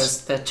iPad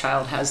because the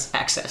child has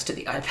access to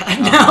the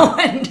iPad Uh-huh. now,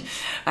 and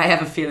I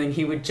have a feeling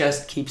he would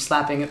just keep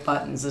slapping at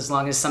buttons as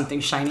long as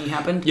something shiny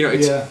happened. You know,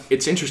 Yeah.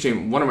 it's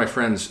interesting. One of my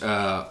friends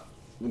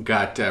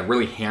got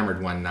really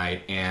hammered one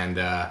night and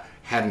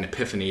had an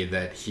epiphany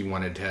that he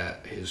wanted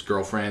his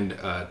girlfriend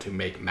to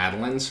make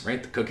madeleines,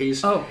 right? The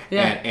cookies. Oh,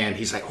 yeah. And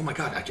he's like, oh my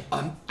god,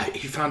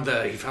 he found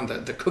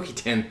the cookie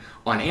tin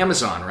on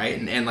Amazon, right?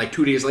 And like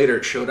 2 days later,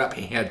 it showed up.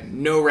 He had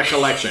no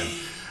recollection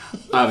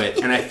of it.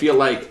 And I feel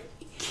like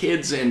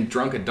kids and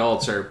drunk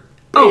adults are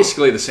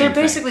basically the same.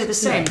 They're basically the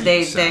same.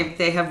 Yeah.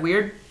 They have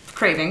weird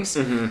cravings.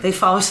 Mm-hmm. They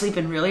fall asleep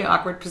in really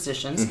awkward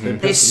positions. They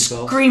piss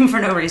themselves. scream for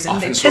no reason.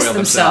 Often they piss soil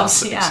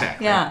themselves. themselves. Yeah,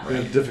 Exactly. yeah. They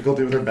have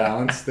difficulty with their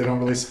balance. They don't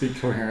really speak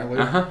coherently.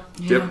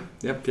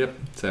 Yep.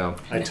 So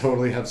I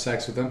totally have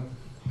sex with them.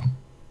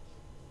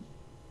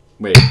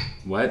 wait,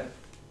 what?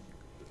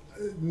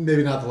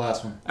 Maybe not the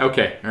last one.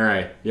 Okay, all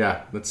right,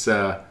 yeah. Let's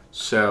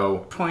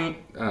so Point,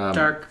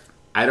 dark.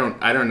 I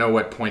don't know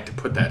what point to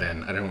put that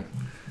in. I don't.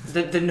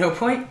 The no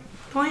point?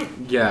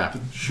 Yeah,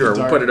 sure. We'll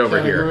Dark put it over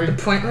category. here.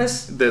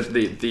 Pointless?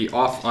 The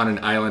off on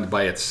an island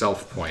by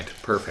itself point.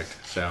 Perfect.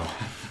 So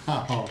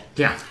Oh.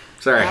 yeah.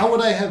 Sorry. How would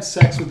I have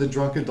sex with a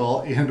drunk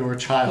adult and or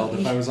child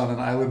if I was on an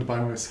island by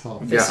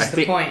myself? Yeah, This is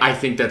the point. I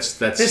think that's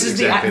This is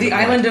exactly the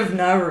point. island of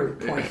Nauru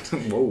point.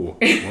 Whoa.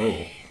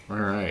 All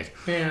right.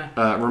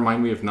 Yeah.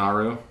 Remind me of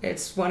Nauru.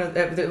 It's one of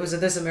it was a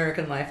This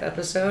American Life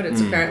episode. Hmm.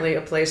 It's apparently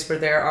a place where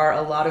there are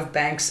a lot of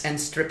banks and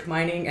strip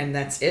mining, and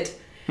that's it.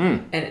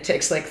 And it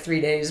takes like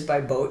 3 days by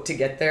boat to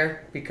get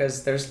there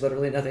because there's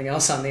literally nothing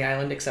else on the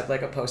island except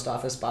like a post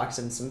office box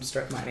and some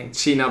strip mining.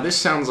 See, now this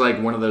sounds like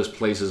one of those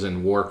places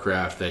in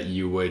Warcraft that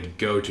you would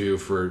go to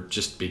for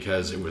just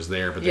because it was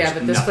there, but there's Yeah,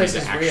 but this nothing place to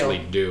is actually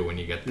real. do when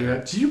you get there.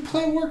 Yeah. Do you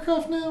play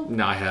Warcraft now?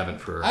 No, I haven't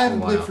for I haven't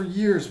a while. played for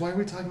years. Why are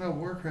we talking about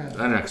Warcraft?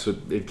 I don't know, so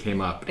it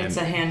came up. It's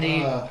and a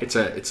handy.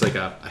 It's like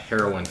a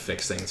heroin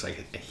fix thing. It's like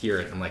I hear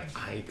it, I'm like,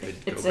 I could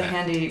It's go a back.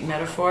 handy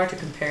metaphor to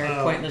compare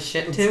pointless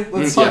shit to.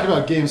 Let's talk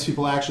about games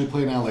people actually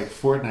play now, like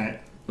Fortnite.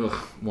 Ugh,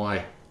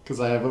 why? Because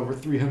I have over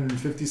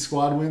 350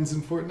 squad wins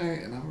in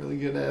Fortnite, and I'm really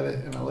good at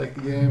it, and I like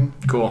the game.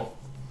 Cool.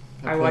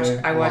 I play watch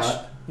a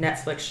lot.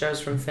 Netflix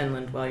shows from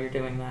Finland while you're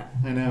doing that.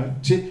 I know.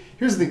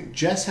 Here's the thing.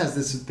 Jess has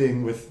this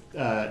thing with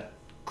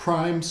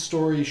crime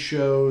story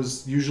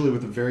shows, usually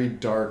with a very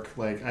dark,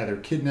 like either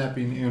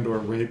kidnapping and or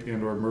rape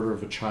and or murder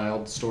of a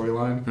child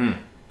storyline,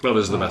 Well,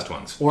 those are the best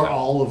ones. or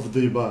all of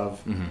the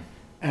above.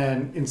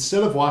 And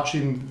instead of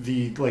watching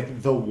the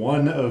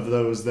one of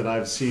those that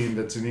I've seen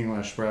that's in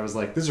English, where I was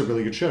like, "This is a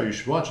really good show. You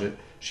should watch it."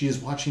 She is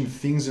watching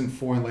things in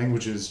foreign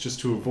languages just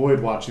to avoid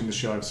watching the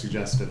show I've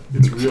suggested.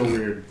 It's real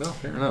weird. Well,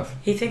 fair enough.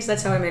 He thinks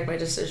that's how I make my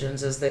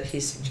decisions, is that he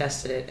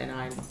suggested it and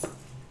I'm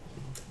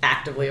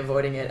actively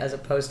avoiding it, as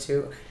opposed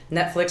to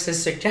Netflix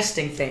is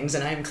suggesting things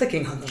and I am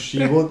clicking on them. She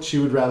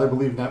would rather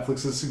believe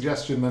Netflix's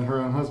suggestion than her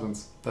own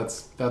husband's.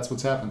 That's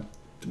what's happened.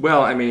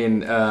 Well, I mean,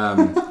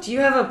 Do you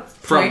have a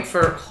point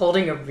for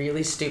holding a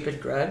really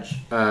stupid grudge?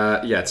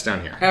 yeah, it's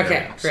down here. There we Okay,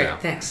 go. great, So,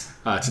 thanks.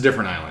 it's a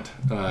different island,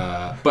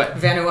 but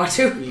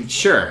Vanuatu?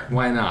 sure,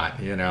 why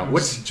not? You know,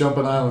 What's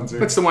jumping islands here?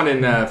 what's the one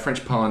in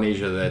French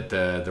Polynesia that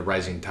the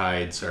rising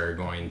tides are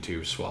going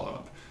to swallow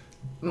up?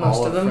 Most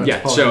All of them? French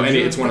Yeah, so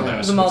Polynesia? it's one of those. The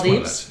It's one of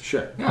Maldives? those.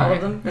 Sure. All of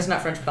them? It's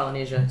not French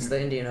Polynesia, it's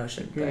the Indian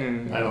Ocean. But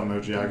I don't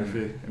know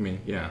geography. I mean,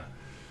 yeah.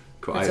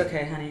 Cool. it's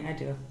okay, honey, I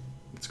do.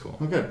 It's cool.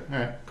 Oh, good. All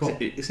right, cool.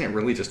 Isn't it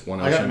really just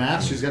one I ocean? got maths. I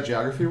mean, She's got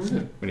geography. We're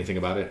good. when you think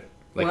about it,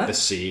 like What? the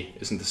sea,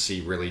 isn't the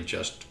sea really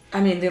just I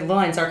mean, the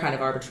lines are kind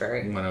of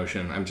arbitrary. one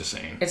ocean? I'm just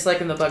saying. It's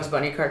like in the Bugs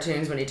Bunny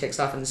cartoons when he takes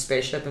off in the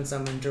spaceship and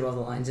someone drew all the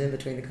lines in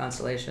between the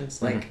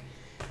constellations. Like,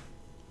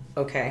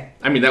 okay.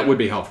 I mean, that would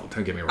be helpful.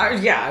 Don't get me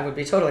wrong. Yeah, it would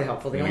be totally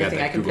helpful. The We only got thing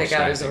that I can Google pick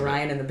out is Sky thing.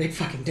 Orion and the Big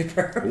Fucking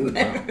Dipper. Ooh,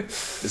 wow.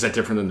 Is that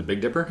different than the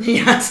Big Dipper?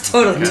 Yeah, it's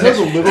totally You know different.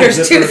 the Little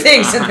There's two Dipper-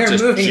 things and they're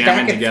Just moving jamming back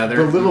and together.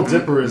 The Little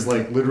Dipper is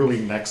like literally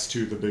next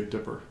to the Big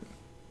Dipper.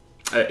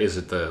 Is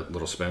it the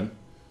little spoon?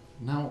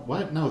 No,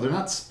 what? No, they're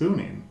not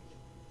spooning.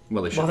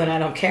 Well, they should. Well, then I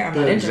don't care. I'm The,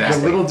 not the interested.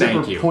 Exactly. Little Thank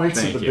Dipper you. points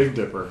Thank at the you. Big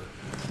Dipper.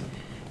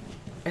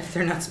 If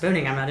they're not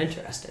spooning, I'm not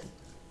interested.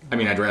 I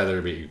mean, I'd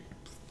rather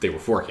they were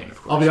forking,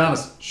 of course. I'll be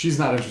honest, she's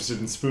not interested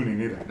in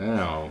spooning either.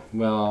 Oh,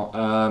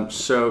 well,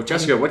 so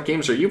Jessica, what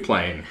games are you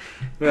playing?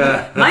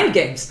 Mind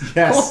games.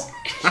 Yes,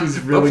 she's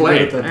really Well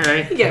good played. at them. All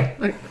right.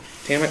 Yeah.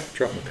 Damn it,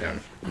 drop my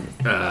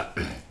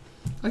pen.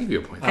 I'll give you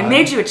a point. I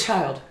made you a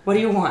child. What do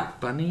you want?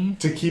 Bunny?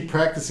 To keep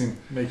practicing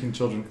making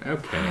children.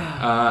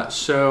 Okay.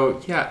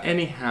 So, yeah,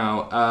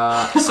 anyhow,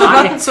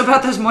 So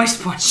about those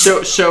moist points.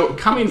 So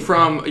coming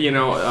from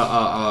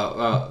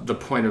the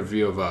point of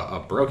view of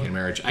a broken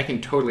marriage, I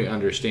can totally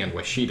understand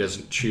why she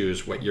doesn't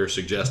choose what you're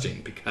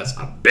suggesting because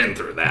I've been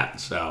through that.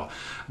 So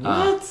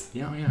What?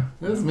 yeah.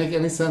 That doesn't make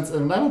any sense,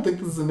 and I don't think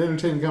this is an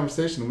entertaining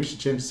conversation. We should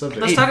change the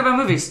subject. Let's talk about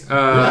movies.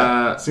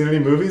 Yeah. Seen any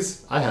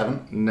movies? I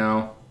haven't.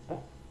 No,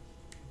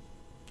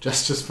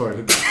 Just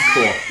farted.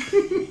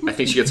 cool. I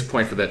think she gets a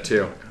point for that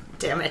too.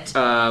 Damn it.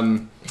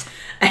 Um,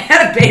 I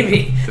had a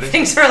baby.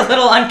 Things are a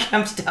little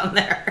unkempt down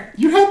there.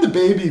 You had the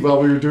baby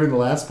while we were doing the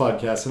last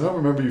podcast. I don't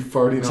remember you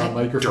farting on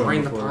microphone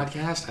during before. the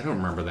podcast, I don't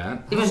remember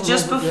that. It was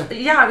just before.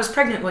 Yeah, I was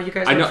pregnant while you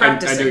guys I were know. I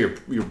practicing. know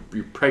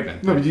you're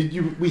pregnant. No, but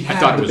we I had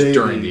thought the it was baby.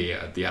 during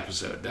the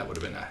episode. That would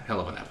have been a hell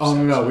of an episode.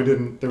 Oh no, we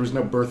didn't. There was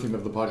no birthing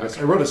of the podcast.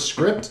 I wrote a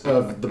script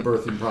of the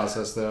birthing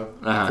process though,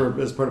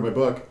 as part of my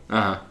book,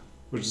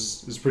 which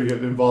is pretty good.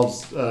 It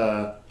involves.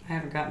 I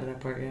haven't gotten to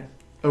that part yet.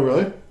 Oh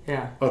really?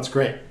 Yeah, Oh, it's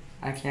great.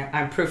 I can't.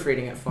 I'm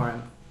proofreading it for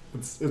him.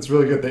 It's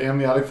really good. The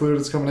amniotic fluid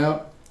is coming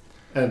out,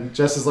 and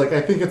Jess is like,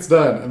 I think it's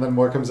done, and then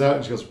more comes out,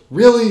 and she goes,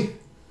 really?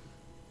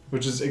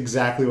 Which is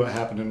exactly what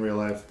happened in real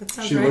life. That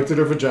sounds She right. looked at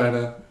her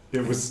vagina.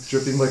 It was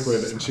dripping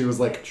liquid, and she was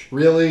like,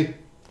 really?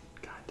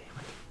 God damn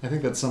it. I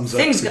think that sums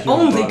Things up the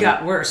human only body.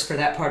 got worse for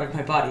that part of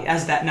my body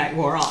as that night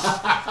wore on.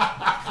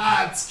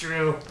 That's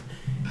true.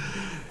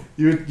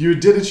 You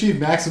did achieve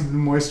maximum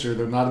moisture,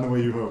 though not in the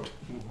way you hoped.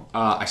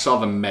 I saw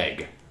the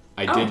Meg.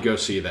 I Oh. did go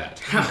see that.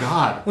 Oh,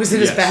 God. Was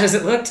it as Yes. bad as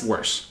it looked?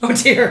 Worse. Oh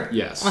dear.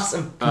 Yes.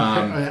 Awesome.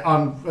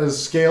 On a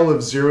scale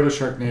of 0 to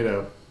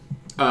Sharknado.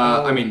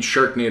 I mean,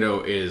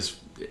 Sharknado is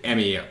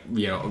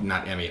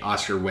not Emmy,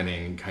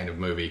 Oscar-winning kind of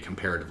movie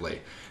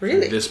comparatively.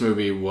 Really? This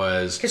movie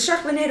was Because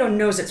Sharknado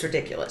knows it's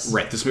ridiculous.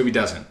 right. This movie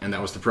doesn't, and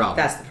that was the problem.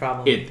 That's the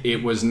problem.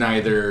 It was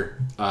neither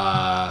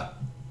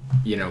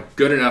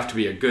good enough to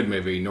be a good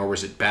movie, nor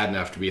was it bad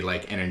enough to be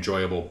like an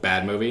enjoyable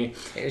bad movie.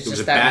 It was a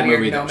just that bad weird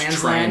movie no that was man's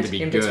trying land to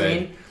be in good.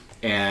 between.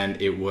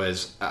 And it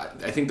was,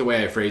 I think the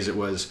way I phrased it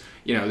was,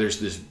 there's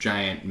this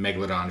giant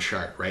megalodon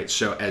shark, right?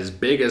 So as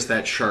big as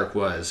that shark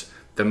was,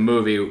 the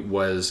movie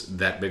was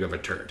that big of a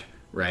turd,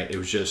 right? It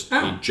was just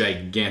a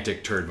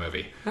gigantic turd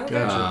movie. Okay.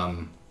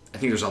 Gotcha. I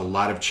think there's a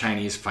lot of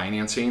Chinese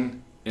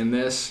financing in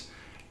this.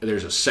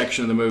 There's a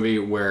section of the movie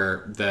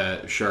where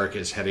the shark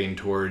is heading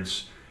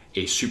towards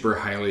a super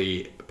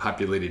highly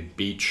populated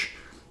beach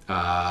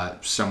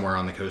somewhere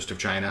on the coast of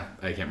China.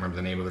 I can't remember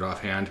the name of it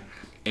offhand.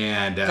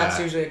 And That's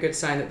usually a good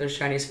sign that there's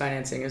Chinese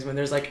financing, is when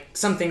there's like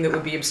something that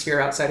would be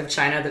obscure outside of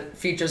China that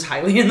features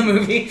highly in the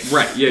movie.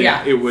 right, yeah.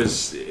 Yeah. It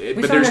was. We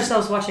but found there's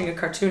ourselves watching a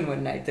cartoon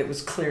one night that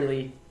was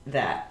clearly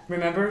that.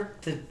 Remember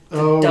the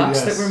Oh, ducks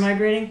yes. that were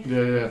migrating?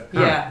 Yeah.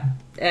 Yeah,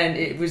 and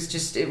it was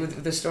just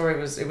the story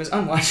was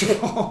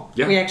unwatchable.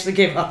 Yeah. We actually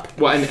gave up.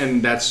 well,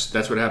 and that's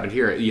what happened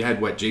here. You had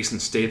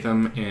Jason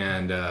Statham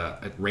and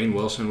Rainn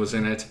Wilson was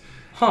in it,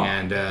 Huh.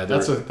 and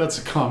That's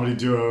a comedy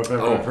duo if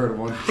ever I've heard of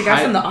one. The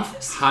guy from The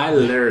Office.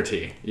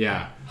 Hilarity,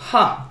 yeah.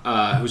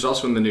 Huh. Who's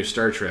also in the new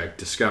Star Trek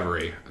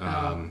Discovery,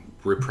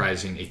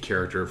 reprising a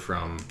character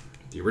from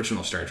the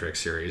original Star Trek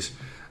series.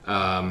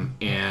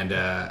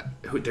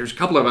 There's a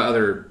couple of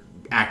other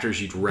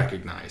actors you'd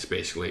recognize,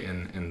 basically,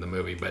 in the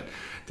movie, but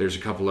there's a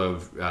couple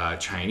of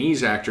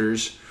Chinese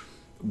actors,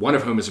 one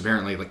of whom is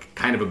apparently like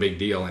kind of a big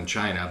deal in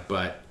China,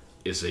 but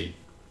is a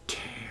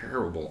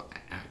terrible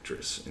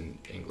actress in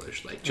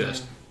English, like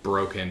just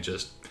broken,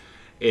 just...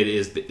 It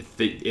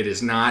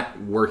is not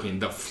working.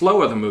 The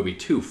flow of the movie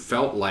too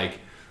felt like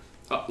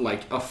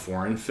a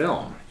foreign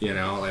film,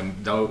 and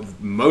though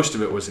most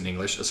of it was in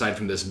English, aside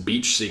from this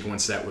beach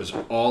sequence that was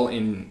all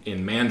in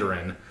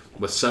Mandarin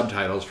with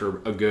subtitles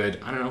for a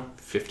good,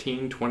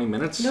 15, 20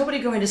 minutes. Nobody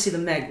going to see the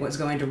Meg was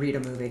going to read a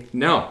movie.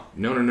 No,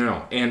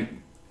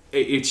 and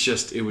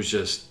it was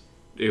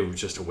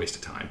just a waste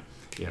of time,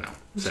 I'm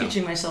So,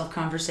 teaching myself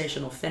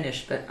conversational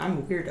Finnish, but I'm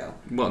a weirdo.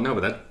 well, no,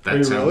 but that Are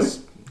you sounds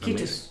really?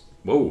 amazing.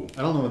 Whoa.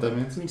 I don't know what that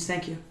means. It means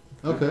thank you.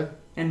 Okay.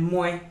 And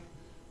moi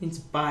means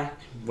bye.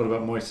 What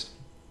about moist?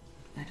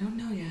 I don't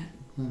know yet.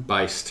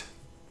 Beist.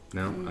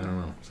 No, I don't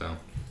know. So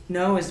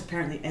No is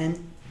apparently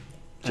N.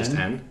 just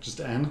N Just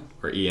N?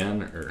 or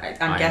EN or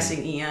I'm IN?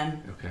 guessing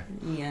EN.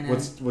 Okay. EN.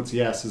 What's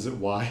yes? Is it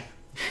Y?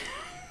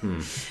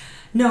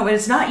 No, but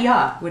it's not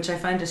ya, which I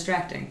find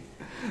distracting.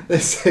 They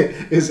say,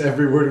 is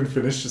every word in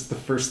Finnish just the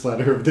first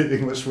letter of the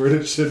English word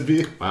it should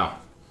be? Wow.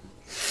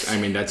 I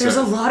mean, that's There's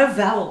a lot of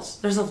vowels.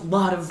 There's a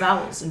lot of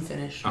vowels in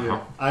Finnish. Uh-huh.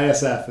 Yeah.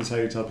 ISF is how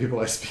you tell people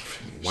I speak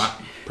Finnish. Wow.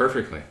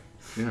 Perfectly.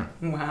 Yeah.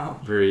 Wow.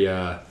 Very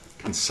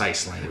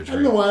concise language. I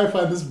don't know why I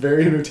find this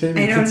very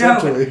entertaining I don't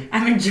conceptually. know.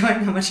 I'm enjoying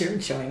how much you're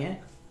enjoying it.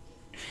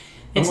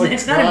 I'm, like,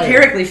 It's not crying.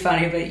 empirically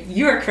funny, but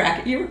you were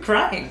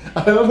crying.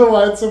 I don't know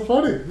why it's so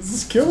funny. This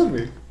is killing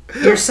me.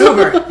 You're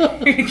sober.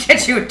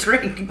 Get you a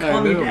drink and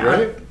calm you down.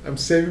 right? I'm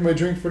saving my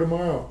drink for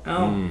tomorrow.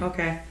 Oh,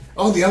 okay.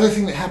 Oh, the other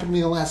thing that happened to me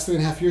in the last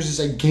 3.5 years is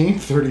I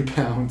gained 30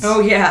 pounds. Oh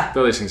yeah.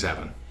 But these things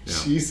happen. You know,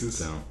 Jesus.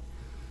 So.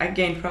 I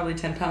gained probably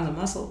 10 pounds of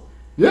muscle.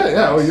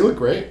 Yeah. Oh, you look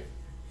great.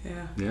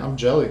 Yeah. Yeah. I'm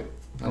jelly.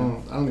 I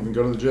don't even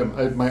go to the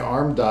gym. My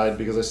arm died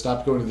because I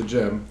stopped going to the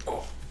gym,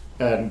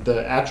 and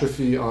the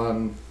atrophy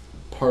on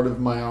part of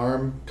my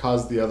arm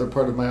caused the other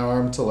part of my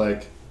arm to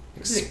like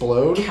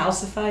explode.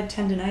 Calcified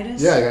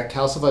tendonitis? Yeah, I got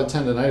calcified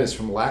tendonitis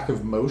from lack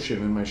of motion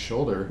in my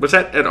shoulder. Was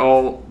that at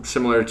all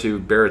similar to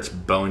Barrett's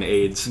bone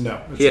aids?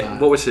 No, it's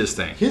not. What was his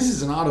thing? His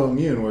is an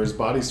autoimmune where his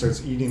body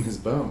starts eating his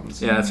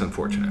bones. Yeah, that's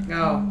unfortunate.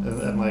 Oh.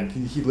 And like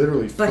he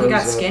literally But froze he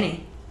got up.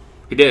 skinny.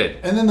 He did.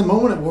 And then the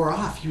moment it wore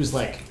off, he was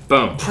like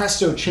Boom.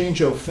 presto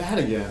changeo fat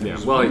again. It Yeah.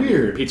 was Well,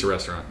 weird. pizza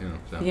restaurant. You know.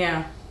 So.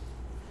 Yeah.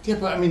 Yeah,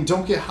 but I mean,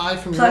 don't get high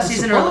from Plus, your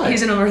he's own in supply.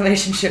 he's in a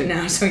relationship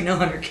now, so he no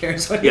longer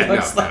cares what Yeah, he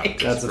looks no. like.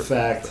 That's a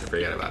fact.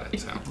 Forget about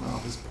it. So.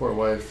 Oh, his poor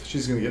wife.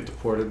 She's gonna get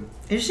deported.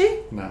 Is she?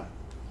 No,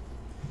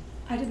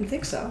 I didn't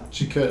think so.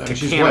 she could. I To mean,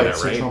 she's Canada, white,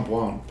 so right? Trump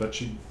won't. But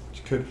she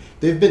could.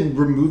 They've been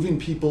removing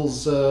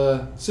people's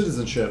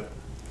citizenship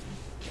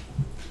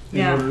in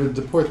Yeah. order to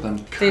deport them.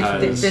 They've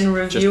Because- been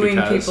just reviewing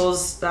because.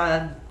 people's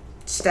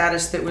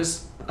status that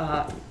was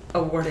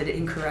awarded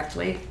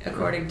incorrectly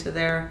according to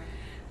their.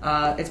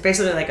 It's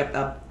basically like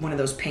a one of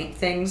those paint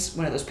things,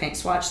 one of those paint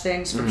swatch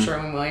things from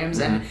Sherwin-Williams,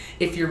 and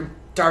if you're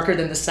darker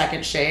than the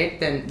second shade,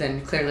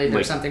 then clearly there's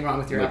Like- something wrong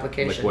with your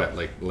application. Like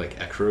what? Like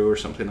ecru or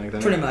something like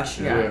that? Pretty much,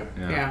 yeah.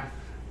 Yeah.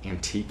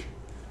 Antique.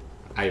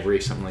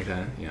 Ivory, something like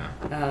that. Yeah.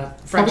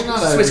 French Probably not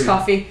Swiss ivory.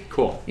 coffee.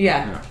 Cool.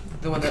 Yeah.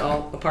 The one that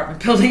all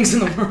apartment buildings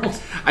in the world.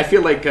 I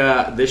feel like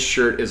this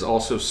shirt is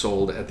also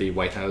sold at the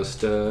White House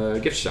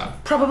gift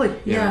shop. Probably.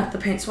 Yeah. Yeah, the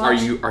paint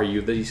swatch. Are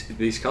you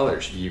these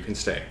colors? You can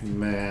stay.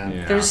 Man.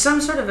 Yeah. There's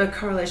some sort of a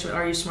correlation with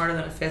are you smarter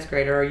than a fifth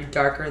grader? Are you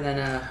darker than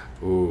a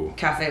Ooh.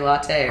 cafe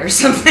latte or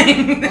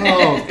something?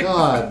 Oh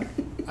God.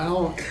 I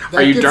don't. that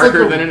Are you gets darker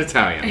like a- than an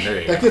Italian?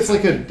 There you That go. gets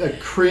like a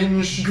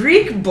cringe.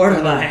 Greek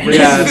borderline.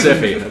 Yeah, that's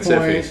iffy. That's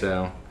Point. iffy.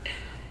 So,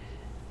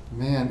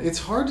 Man, it's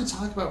hard to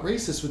talk about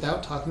racist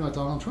without talking about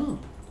Donald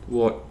Trump.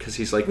 well, because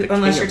he's like the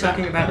Unless king you're of them.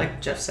 talking about like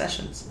Jeff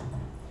Sessions.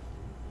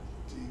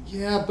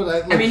 Yeah, but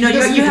I I mean, no, he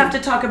doesn't you even- have to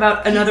talk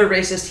about another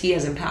racist he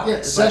has empowered. Yeah,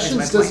 is my Sessions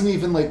point. doesn't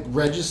even like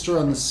register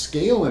on the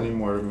scale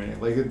anymore to me.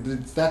 Like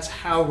that's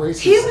how racist.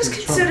 He was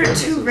Trump considered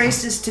is. too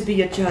racist to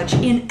be a judge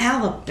in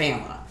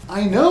Alabama.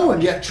 I know,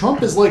 and yet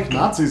Trump is like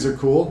Nazis are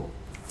cool.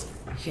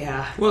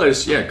 Yeah. Well,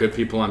 there's good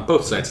people on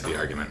both sides of the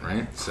argument,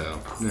 right? So,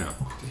 yeah.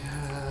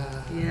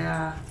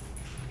 Yeah.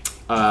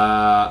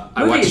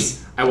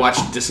 I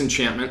watched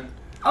Disenchantment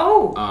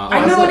Oh, I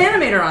how's know an that?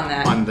 animator on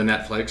that. on the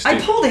Netflix. I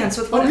Dude, pole dance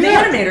with one Oh, of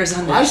yeah. the animators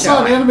on that I show.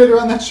 saw an animator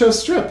on that show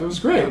Strip. It was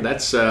great.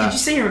 that's Did you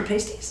say you were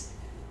pasties?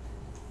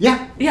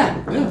 Yeah. Yeah.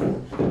 Yeah.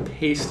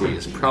 Pasty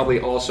is probably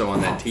also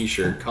on that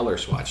T-shirt color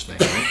swatch thing,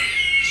 right?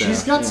 So,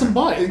 She's got yeah. some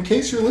body. In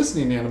case you're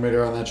listening,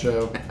 animator on that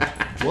show.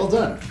 Well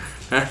done.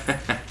 Well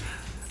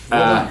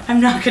done.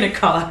 I'm not gonna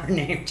call out her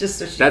name just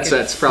so she can.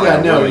 That's probably Yeah,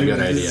 a no, really good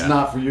it's idea.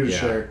 not for you to Yeah.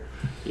 share.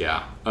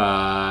 Yeah.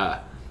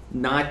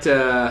 Not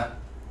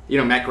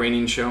Matt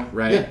Groening's show,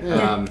 right? Yeah,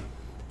 yeah.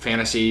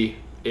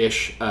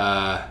 Fantasy-ish.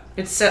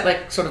 It's set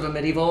like sort of a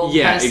medieval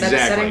Yeah, kind of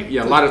exactly. setting.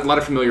 Yeah, a lot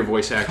of familiar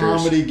voice actors.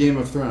 Comedy Game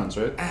of Thrones,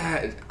 right?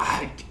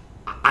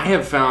 I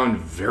have found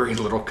very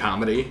little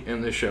comedy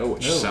in this show,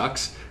 which Oh.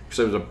 sucks. Because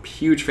I was a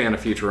huge fan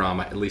of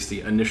Futurama, at least the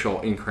initial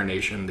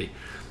incarnation, the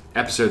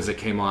episodes that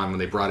came on when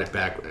they brought it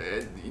back,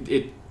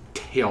 it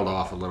tailed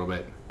off a little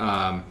bit.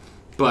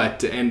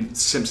 And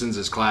Simpsons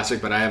is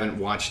classic, but I haven't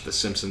watched The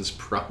Simpsons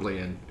probably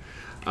in,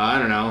 I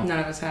don't know, None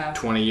of us have.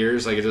 20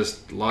 years. Like, it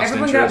just lost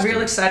Everyone interest. got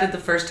real excited the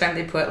first time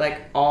they put like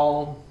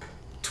all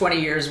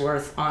 20 years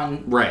worth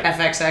on Right.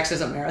 FXX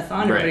as a marathon.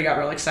 Right. Everybody got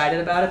real excited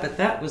about it, but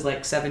that was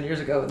like 7 years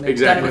ago, and they've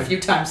Exactly. done it a few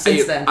times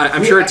since then.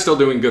 I'm sure it's still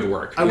doing good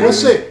work. I will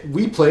say,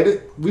 we played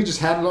it. We just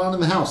had it on in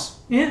the house.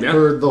 Yeah. Yeah.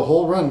 For the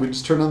whole run. We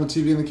just turned on the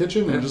TV in the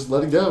kitchen and just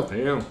let it go. There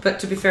you go. But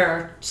to be fair,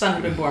 our son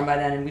had been born by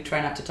then, and we try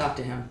not to talk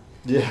to him.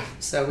 Yeah.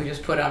 So we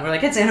just put on. We're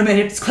like, it's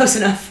animated. It's close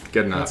enough.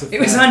 Good enough. That's a It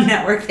was fact. on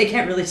network. They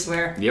can't really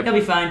swear. Yep. They'll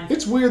be fine.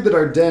 It's weird that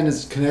our den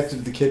is connected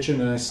to the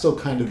kitchen, and I still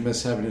kind of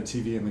miss having a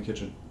TV in the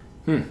kitchen.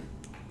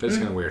 That's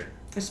kind of weird.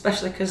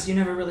 Especially because you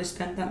never really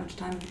spend that much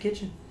time in the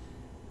kitchen.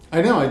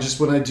 I know.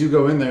 When I do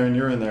go in there and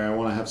you're in there, I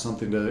want to have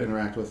something to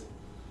interact with.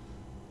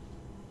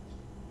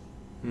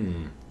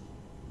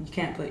 You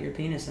can't put your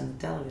penis on the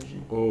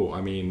television. Oh,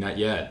 I mean, not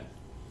yet.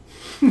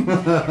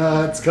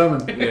 It's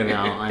coming. You know,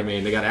 I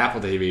mean, they got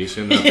Apple TV.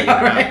 Soon enough, they're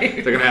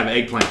right. gonna have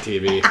eggplant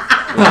TV. You know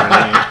what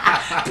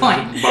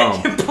I mean? Point.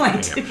 Boom.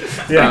 Point.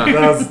 Yeah,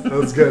 that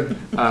was good.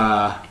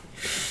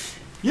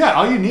 Yeah,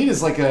 all you need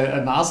is like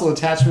a nozzle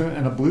attachment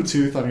and a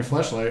Bluetooth on your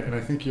fleshlight, and I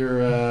think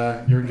you're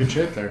in good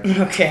shape there.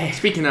 Okay.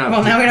 Speaking of,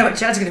 Well, now we know what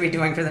Judd's going to be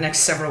doing for the next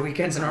several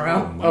weekends in a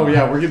row. Oh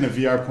yeah, we're getting a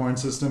VR porn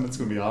system. It's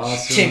gonna be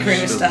awesome.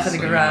 Tinkering with stuff in the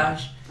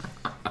garage.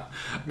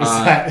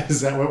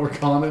 Is that what we're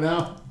calling it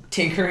now?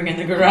 Tinkering in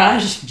the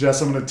garage.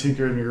 Jess, I'm gonna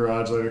tinker in your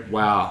garage later.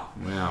 wow.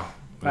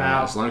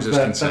 Wow. As long as there's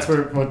consent.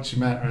 That's what you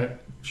meant, right?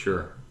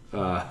 Sure.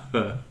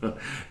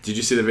 Did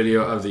you see the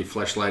video of the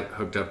fleshlight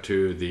hooked up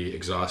to the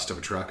exhaust of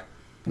a truck?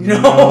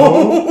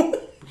 No.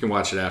 You can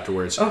watch it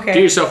afterwards. Okay. Do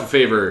yourself a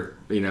favor,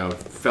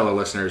 fellow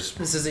listeners.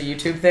 This is a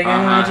YouTube thing,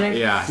 I'm imagining.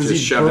 Yeah. Does just he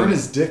shoved burn in,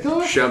 his dick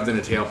off? Shoved in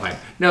a tailpipe.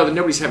 No,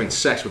 nobody's having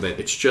sex with it.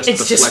 It's just It's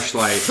the just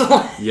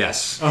fleshlight.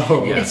 Yes.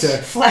 Oh, Yes. okay.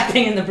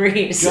 Flapping in the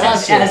breeze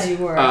Gotcha. as you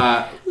were.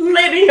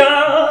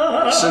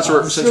 Labia! Since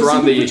we're So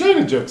on the the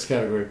vagina jokes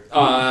category.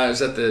 is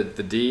that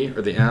the D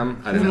or the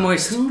M? I don't The know.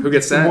 moist. Who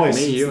gets The that? moist.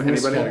 Me, you, It's the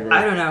moist anybody? category.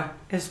 I don't know.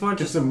 It's more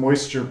Just just... a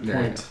moisture There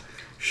you point. go.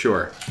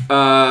 Sure.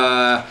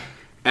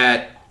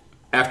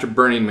 After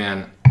Burning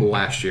Man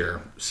last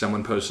year,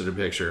 someone posted a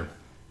picture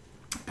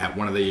at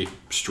one of the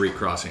street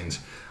crossings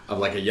of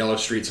like a yellow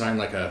street sign,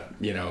 like a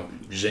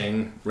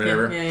Zing,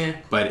 whatever. Yeah.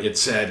 But it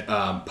said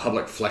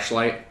public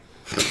fleshlight,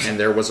 and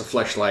there was a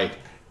fleshlight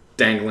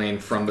dangling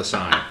from the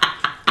sign,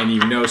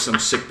 and some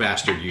sick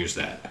bastard used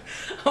that.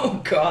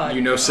 Oh, God.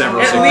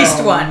 Several. At sick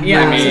least one,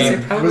 yeah. I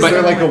mean, Was But-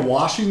 there like a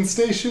washing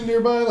station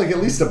nearby? Like at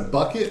least a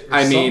bucket or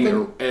I something?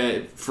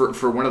 mean,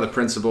 for one of the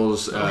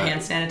principles, hand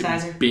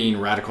sanitizer. being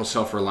radical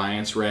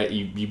self-reliance, right?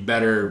 You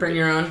better Bring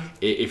your own.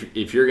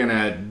 If you're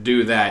gonna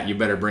do that, you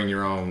better bring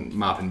your own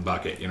mop and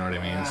bucket. You know what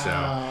I mean?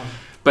 So,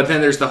 but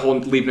then there's the whole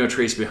leave no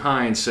trace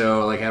behind.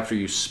 So like after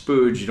you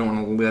spooge, you don't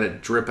want to let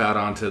it drip out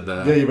onto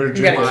the. Yeah, you better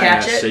drink gotta it.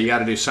 catch it. So you got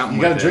to do something.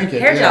 You with gotta drink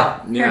it. Hair yeah.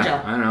 gel. Yeah, Hair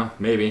gel. I don't know.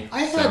 Maybe.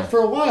 I had for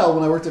a while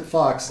when I worked at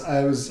Fox.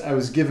 I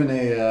was given a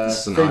This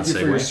is an thank odd you for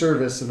your segue.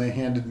 service, and they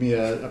handed me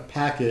a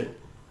packet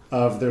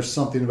of There's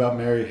Something About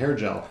Mary hair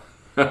gel,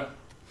 and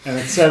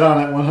it said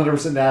on it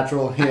 100%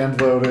 natural, hand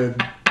loaded.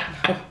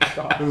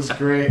 It was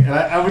great, and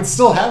I would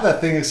still have that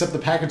thing, except the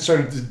package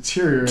started to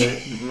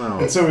deteriorate, No.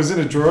 and so it was in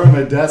a drawer on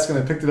my desk, and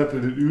I picked it up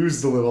and it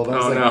oozed a little, and I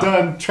was Oh, like, no.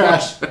 done,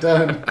 trash,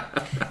 done.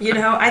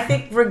 I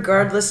think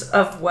regardless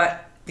of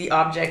what the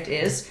object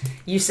is,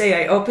 you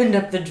say I opened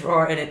up the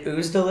drawer and it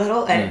oozed a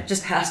little, and it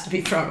just has to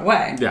be thrown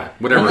away. Yeah,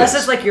 whatever. Unless it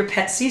is. it's like your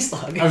pet sea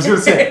slug. I was gonna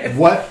say,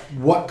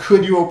 what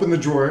could you open the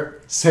drawer,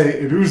 say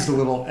it oozed a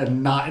little,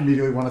 and not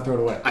immediately want to throw it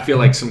away? I feel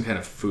like some kind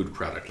of food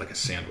product, like a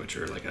sandwich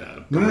or like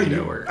a No, burrito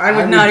you- or. I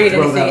would not eat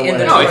throw that anything in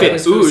the away. No, drawer if that it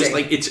was oozed, oozing.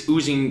 like it's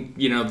oozing,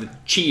 the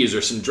cheese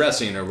or some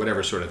dressing or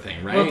whatever sort of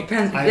thing, right? Well, it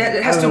depends. I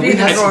It has don't to know, be we in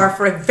the had drawer some-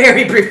 for a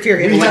very brief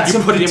period We of had time. you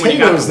some put it in when you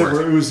got to potatoes that work.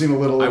 were oozing a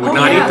little. I would Oh,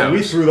 not yeah. eat those.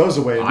 We threw those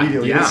away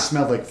immediately. yeah. They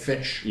smelled like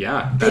fish.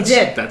 Yeah, They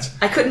did. That's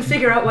I couldn't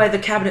figure out why the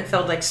cabinet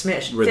felt like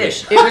smish. Were they-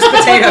 Fish. It was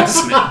potatoes.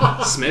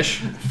 Smish.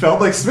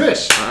 Felt like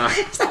smish.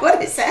 Is that what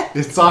I said?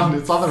 It's on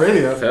the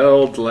radio.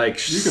 Felt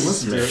like You can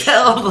listen to it.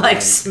 Felt like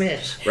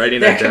smish. Writing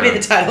That that could be down.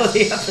 the title of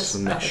the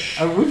episode.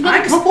 Smish. We've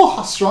got a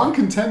couple strong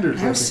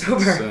contenders. I I'm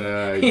think.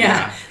 sober. Yeah.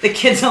 Yeah, the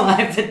kid's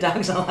alive, the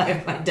dog's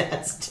alive, my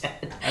dad's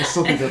dead. I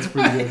still think that's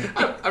pretty good.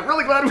 I'm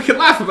really glad we can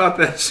laugh about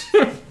this.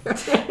 I've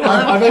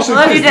actually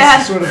love placed you, this Dad.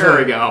 as There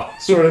we go.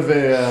 sort of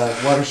a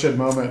watershed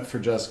moment for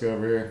Jessica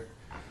over here.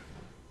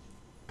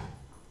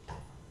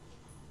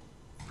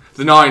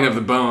 The gnawing of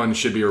the bone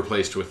should be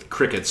replaced with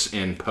crickets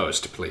in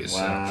post, please.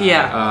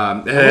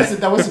 Yeah.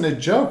 That wasn't a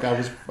joke.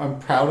 I'm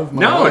proud of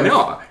my wife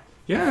No.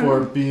 Yeah.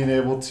 for being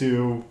able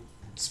to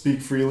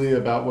speak freely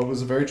about what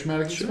was a very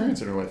traumatic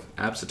experience in her life.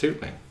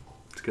 Absolutely.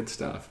 It's good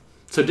stuff.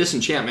 So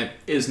Disenchantment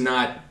is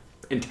not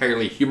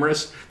entirely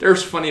humorous.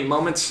 There's funny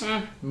moments,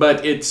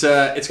 but it's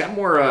got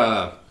more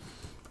I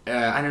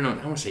don't know, I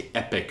don't want to say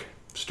epic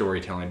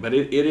storytelling, but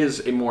it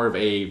is a more of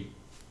a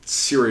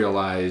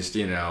serialized,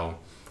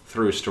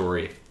 through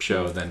story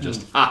show than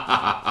just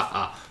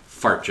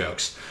fart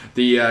jokes.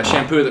 The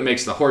shampoo that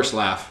makes the horse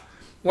laugh.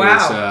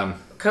 Wow.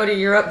 Is, Cody,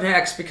 you're up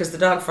next because the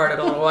dog farted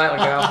a little while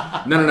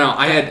ago. no.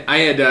 I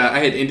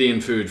had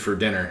Indian food for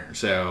dinner,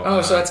 so.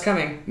 Oh, so it's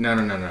coming.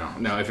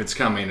 No. If it's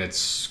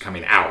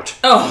coming out.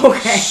 Oh,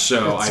 okay.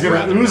 So It's I'd gonna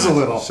rather ooze a not.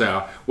 little.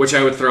 So, which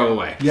I would throw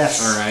away. Yes.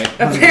 All right.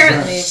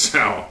 Apparently.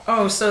 So.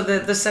 Oh, so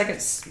the second,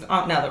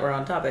 now that we're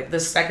on topic, the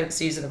second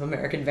season of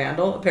American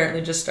Vandal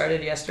apparently just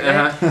started yesterday.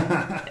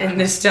 Uh-huh. And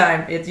this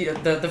time,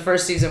 the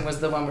first season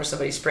was the one where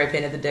somebody spray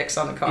painted the dicks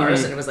on the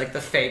cars, Mhm. and it was like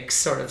the fake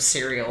sort of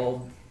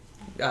serial,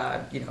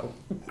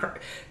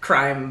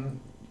 crime.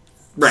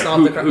 Right.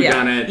 solve the Who crime.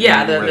 done it?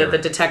 Yeah, and the whatever.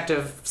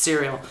 detective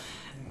serial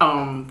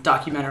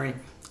documentary.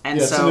 And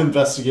Yeah, it's so an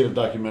investigative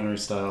documentary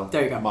style.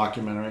 There you go.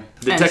 Mockumentary.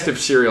 Detective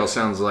cereal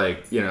sounds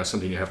like,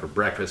 something you have for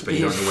breakfast, but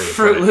you don't know where you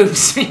Fruit put it.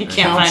 Loops, you can't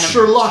Count find them.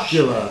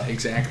 Sherlockula.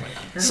 Exactly.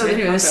 So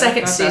anyway, the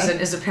second season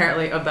is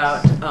apparently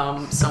about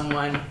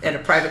someone at a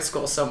private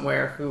school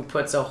somewhere who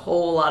puts a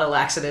whole lot of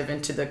laxative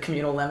into the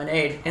communal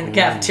lemonade in the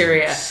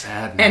cafeteria and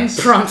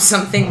sadness. prompts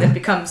something that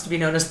becomes to be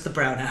known as the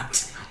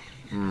brownout.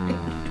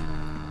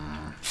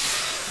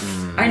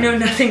 I know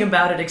nothing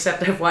about it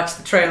except I've watched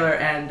the trailer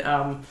and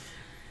I'm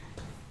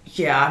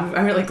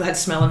really glad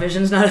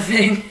smell-o-vision's not a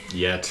thing.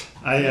 Yet.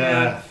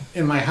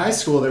 In my high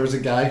school, there was a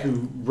guy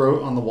who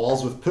wrote on the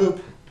walls with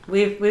poop.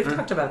 We've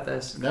talked about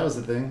this. That was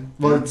the thing.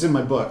 Well, it's in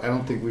my book. I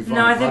don't think we've.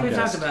 No, I think we've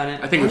talked about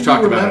it. I think we've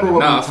talked about it remember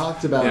what enough. we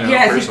talked about.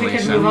 Yeah, I think we personally,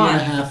 can so- move on.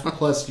 3.5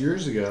 plus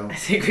years ago. I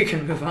think we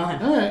can move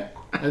on. All right.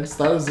 I just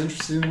thought it was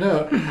interesting to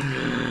note.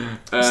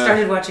 I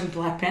started watching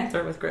Black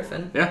Panther with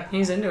Griffin. Yeah.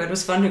 He's into it. It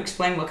was fun to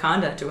explain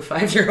Wakanda to a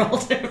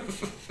 5-year-old.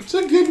 It's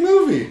a good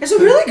movie. It's a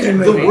really good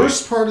movie. The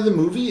worst part of the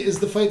movie is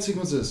the fight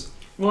sequences.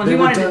 Well, They he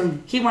were wanted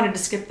done- he wanted to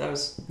skip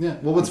those. Yeah.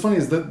 Well, what's funny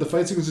is that the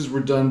fight sequences were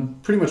done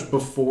pretty much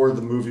before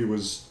the movie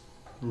was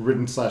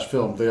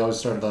written/filmed. They always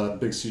started the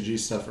big CG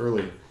stuff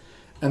early.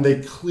 And they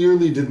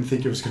clearly didn't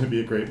think it was going to be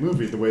a great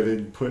movie, the way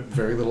they put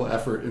very little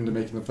effort into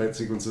making the fight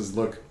sequences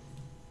look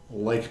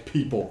like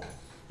people.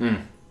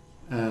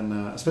 And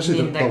especially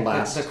You mean the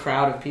last... the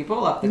crowd of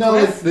people up the No,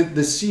 cliff? like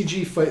the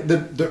CG fight...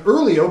 The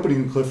early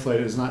opening cliff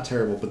fight is not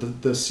terrible, but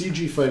the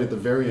CG fight at the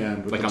very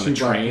end with Like the on two the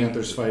Black train?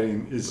 Panthers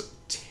fighting is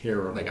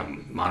terrible. Like a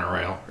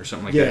monorail or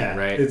something like yeah, that,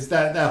 right? It's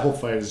that whole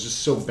fight is just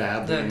so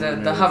bad.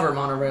 The hover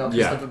monorail because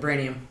Yeah. of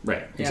vibranium.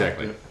 Right, Yeah.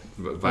 exactly.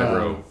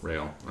 Vibro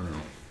rail. I don't know.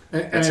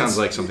 And That sounds it's-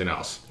 like something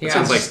else. It Yeah.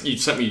 sounds like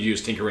something you'd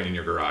use tinkering in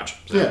your garage.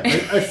 So. Yeah,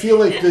 I feel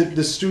like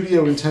the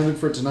studio intended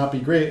for it to not be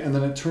great, and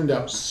then it turned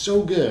out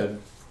so good,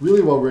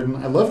 really well written.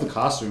 I love the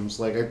costumes.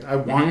 Like I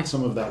want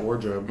some of that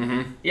wardrobe,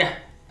 Yeah.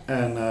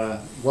 and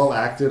well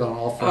acted on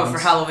all Oh, fronts. for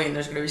Halloween,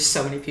 there's going to be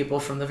so many people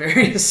from the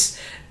various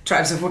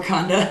tribes of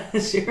Wakanda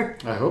this year.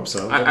 I hope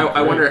so.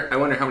 I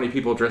wonder how many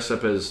people dress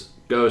up as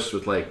ghosts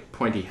with like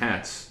pointy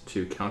hats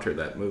to counter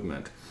that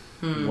movement.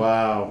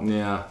 Wow.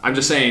 Yeah, I'm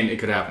just saying it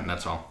could happen.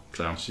 That's all.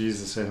 So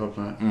Jesus, I hope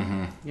not.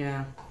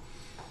 Yeah.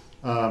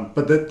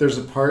 But there's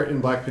a part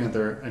in Black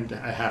Panther, and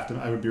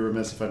I would be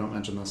remiss if I don't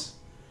mention this.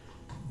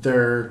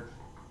 They're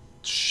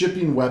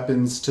shipping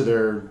weapons to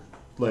their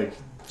like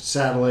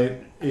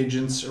satellite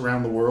agents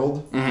around the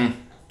world,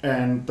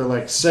 and they're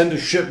like, send a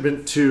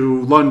shipment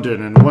to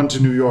London and one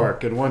to New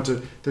York and one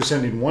to. They're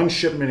sending one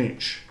shipment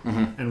each,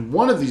 and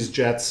one of these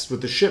jets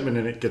with the shipment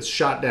in it gets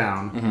shot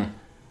down.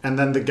 And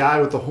then the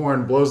guy with the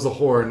horn blows the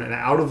horn, and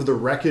out of the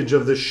wreckage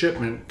of the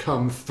shipment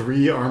come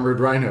 3 armored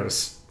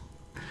rhinos.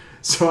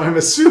 So I'm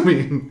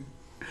assuming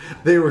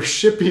they were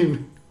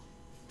shipping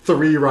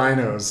 3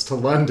 rhinos to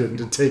London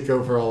to take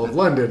over all of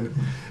London.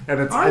 And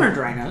it's Armored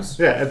rhinos.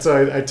 Yeah, and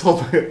so I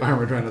told my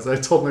armored rhinos. I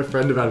told my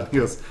friend about it. He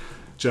goes,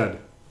 Judd,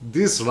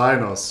 these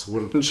rhinos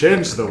will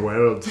change the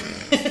world.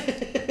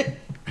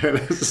 And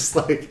it's just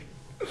like,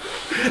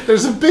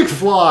 there's a big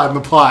flaw in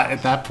the plot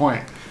at that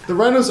point. The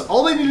rhinos,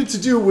 all they needed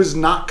to do was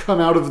not come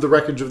out of the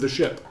wreckage of the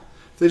ship.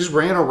 If they just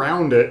ran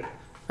around it,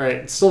 all right,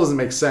 it still doesn't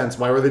make sense.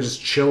 Why were they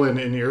just chilling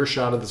in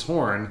earshot of this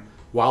horn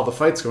while the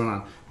fight's going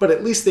on? But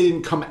at least they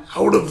didn't come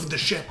out of the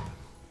ship.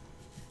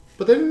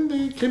 But then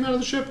they came out of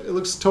the ship. It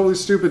looks totally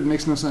stupid. It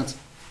makes no sense.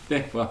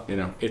 yeah, well,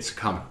 it's a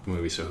comic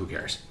movie, so who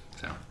cares?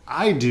 So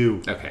I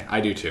do. okay,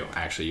 I do too.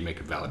 Actually, you make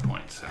a valid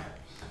point. So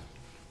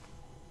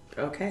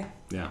Okay.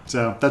 yeah,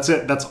 So that's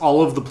it. That's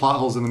all of the plot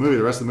holes in the movie.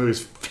 The rest of the movie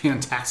is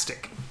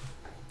fantastic.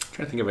 I'm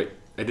trying to think of it.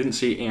 I didn't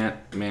see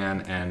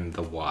Ant-Man and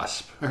the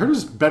Wasp. I heard it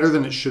was better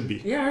than it should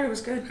be. Yeah, it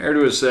was good. I heard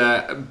it was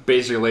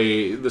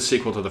basically the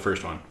sequel to the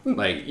first one.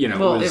 Like,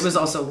 Well, it was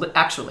also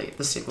actually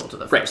the sequel to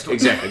the right, first one.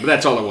 exactly. But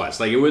that's all it was.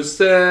 Like, it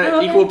was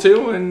okay. equal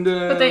to, and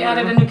But they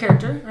added a new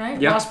character, right?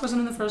 Yeah. Wasp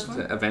wasn't in the first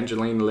one.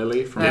 Evangeline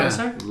Lilly from That was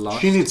her?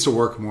 Lost. She needs to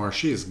work more.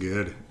 She is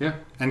good. Yeah,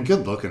 And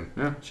good looking.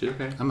 yeah, she's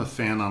okay. I'm a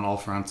fan on all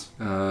fronts.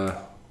 I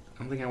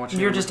don't think I watched.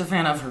 You're it. just a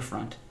fan of her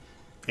front.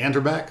 And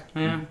her back.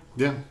 Yeah.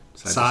 Yeah.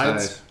 Side to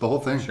Sides. side. The whole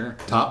thing. Sure.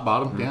 Top,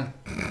 bottom. Yeah.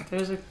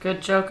 There's a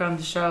good joke on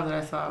the show that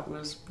I thought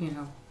was,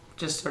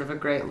 just sort of a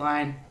great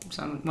line.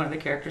 One of the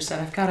characters said,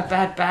 "I've got a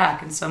bad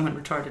back," and someone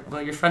retorted,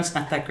 "Well, your front's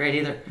not that great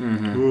either."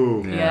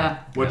 Ooh. Yeah.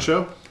 What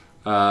show?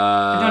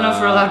 I don't know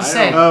if we're allowed to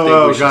say.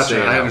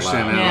 Gotcha. I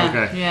understand now.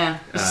 Yeah, okay. yeah.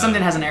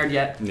 Something hasn't aired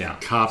yet. Yeah.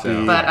 Copy.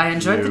 So- But I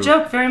enjoyed the You.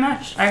 joke very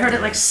much. I heard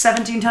it like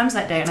 17 times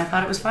that day, and I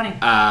thought it was funny.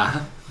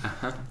 Yeah.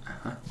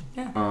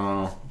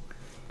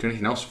 Do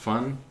anything else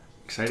fun,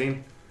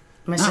 exciting?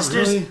 My Not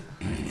sister's really.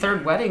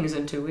 third wedding is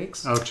in 2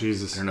 weeks. Oh, I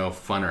Jesus. don't know if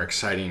fun or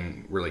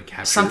exciting really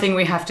captures. Something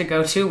we have to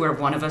go to where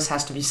one of us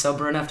has to be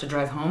sober enough to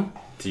drive home.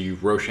 Do you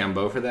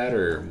Rochambeau for that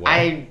or what?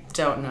 I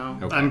don't know.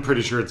 Okay. I'm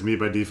pretty sure it's me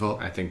by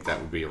default. I think that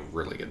would be a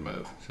really good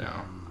move. So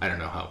I don't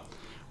know how.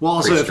 Well,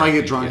 also, Pretty if I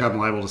get strong, drunk, yeah. I'm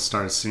liable to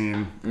start a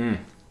scene.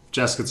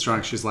 Jess gets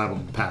drunk, she's liable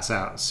to pass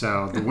out.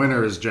 So the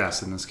winner is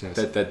Jess in this case.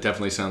 That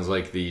definitely sounds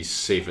like the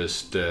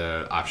safest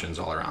options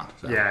all around.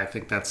 So. Yeah, I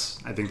think that's.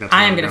 I am where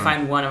going we're to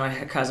find one of my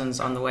cousins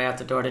on the way out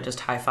the door to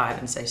just high five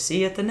and say,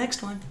 "See you at the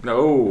next one."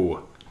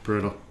 No.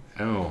 Brutal.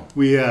 Oh.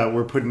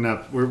 We're putting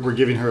up. We're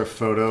giving her a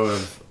photo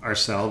of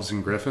ourselves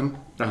and Griffin.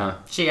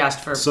 She asked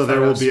for So photos.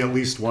 there will be at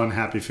least one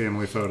happy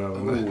family photo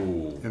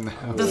in the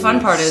house. The fun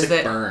part is Sick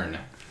that burn.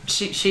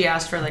 she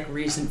asked for like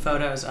recent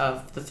photos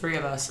of the three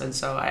of us, and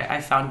so I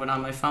found one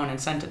on my phone and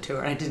sent it to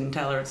her. I didn't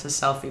tell her it's a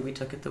selfie we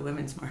took at the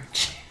Women's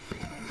March.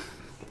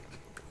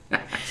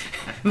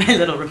 My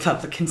little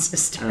Republican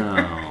sister.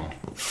 Oh.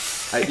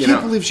 I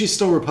can't believe she's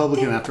still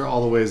Republican after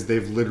all the ways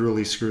they've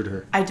literally screwed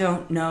her. I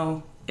don't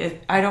know if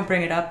I don't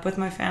bring it up with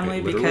my family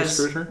They literally because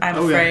screwed her? I'm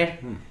Oh, yeah. afraid.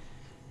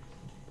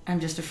 I'm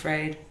just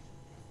afraid.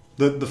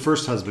 The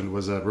first husband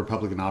was a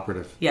Republican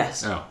operative.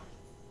 Yes. Oh.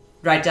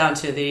 Right down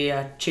to the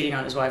cheating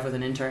on his wife with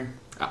an intern.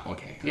 Oh,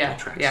 okay. Yeah. That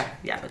tracks.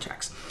 Yeah, that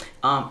tracks.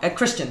 A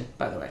Christian,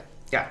 by the way.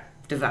 Yeah.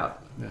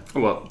 Devout.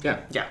 Well,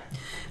 yeah. Yeah.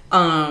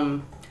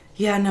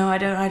 Yeah, no, I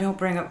don't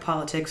bring up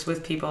politics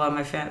with people on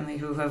my family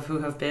who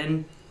have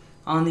been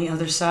on the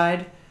other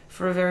side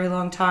for a very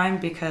long time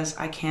because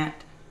I can't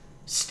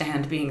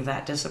stand being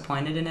that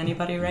disappointed in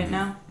anybody right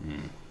now.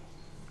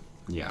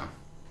 Yeah.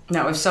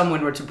 Now, if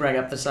someone were to bring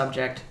up the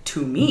subject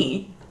to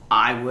me,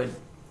 I would,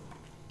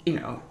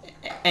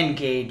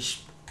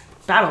 engage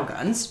battle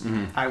guns.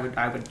 I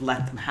would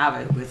let them have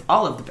it with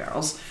all of the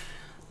barrels.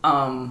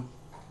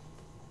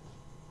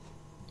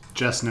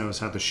 Jess knows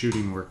how the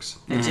shooting works.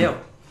 I do.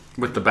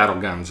 With the battle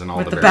guns and all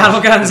With the the barrels.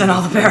 battle guns and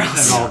all the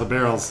barrels. And all the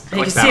barrels. You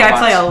Like can see I BattleBots.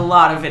 play a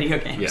lot of video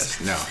games.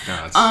 Yes.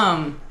 No.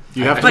 It's,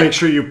 You have to But- make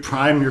sure you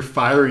prime your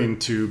firing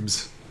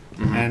tubes,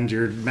 and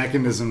your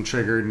mechanism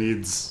trigger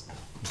needs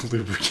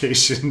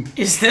lubrication.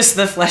 Is this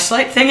the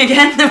fleshlight thing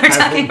again that we're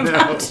talking don't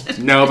know. about?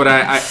 No, but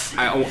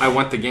I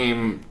want the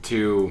game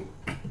to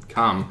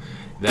come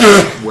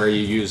where you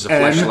use a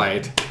And-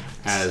 flashlight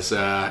as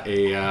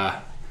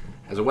a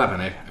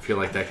weapon. I feel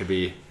like that could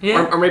be,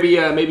 Yeah. or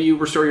maybe you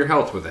restore your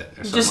health with it.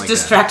 Or something Just like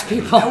distract I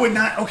people. would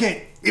not.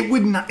 Okay, it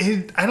would not.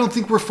 I don't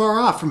think we're far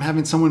off from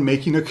having someone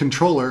making a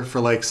controller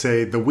for, like,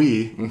 say, the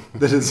Wii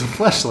that is a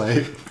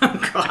flashlight.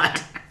 Oh,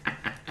 God.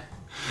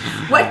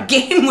 What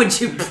game would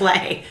you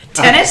play?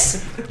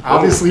 Tennis?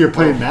 Obviously, you're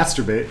playing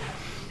Masturbate.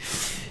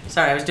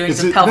 Sorry, I was doing Is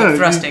some it- pelvic no,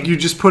 thrusting. You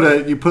just put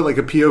like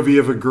a POV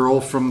of a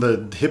girl from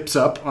the hips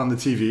up on the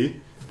TV,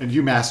 and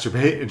you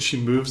masturbate, and she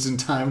moves in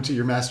time to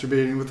your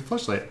masturbating with the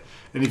flashlight.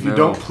 And if you No.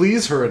 don't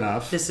please her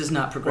enough, This is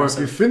not or if you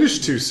progressive. finish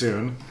too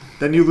soon,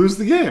 then you lose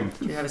the game.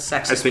 You have a I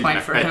sexist think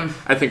point for him.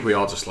 I think we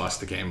all just lost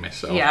the game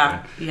myself.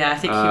 Yeah, I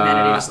think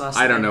humanity has lost.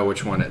 I the don't game. know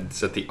which one.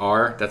 It's at the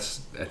R. I think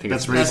That's it's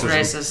That's racism. I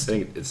racist.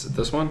 think it's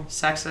this one.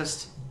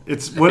 Sexist.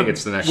 It's think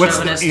it's the next what's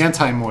chauvinist.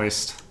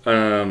 anti-moist?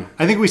 Um,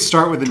 I think we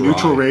start with a Dry.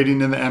 neutral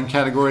rating in the M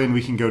category, and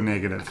we can go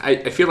negative. I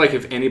feel like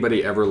if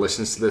anybody ever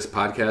listens to this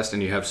podcast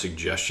and you have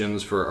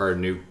suggestions for our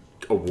new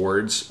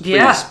awards,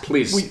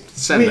 please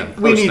send them.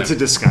 We Post need them. to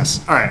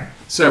discuss. All right.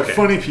 So Okay.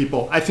 funny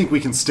people. I think we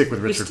can stick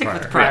with Richard stick Pryor.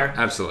 with Pryor.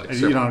 Yeah, absolutely. And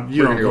So you don't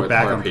we're gonna go with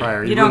back Pryor on P.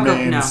 Pryor. You He don't go-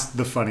 remains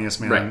no. the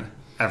funniest man Right.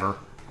 ever.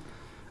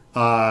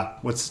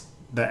 What's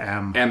the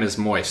M? M is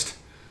moist.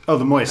 Oh,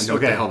 the moist. I know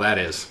what Okay. the hell that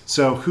is.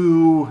 So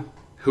who?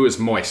 Who is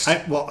moist?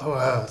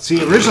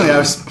 See, originally I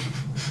was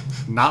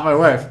not my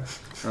wife.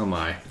 Oh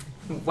my.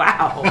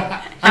 Wow.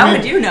 How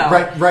would you know?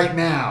 Right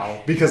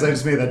now, because I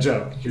just made that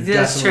joke. You're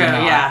That's true.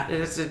 definitely not Yeah.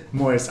 It's a,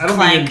 moist. I don't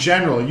mean in Clank.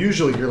 general.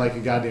 Usually you're like a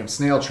goddamn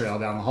snail trail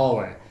down the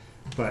hallway,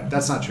 but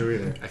that's not true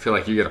either. I feel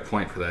like you get a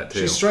point for that too.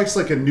 She strikes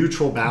like a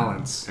neutral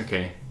balance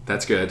Okay,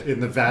 that's good. in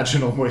the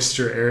vaginal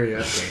moisture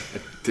area.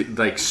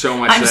 Like so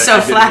much. I'm that so I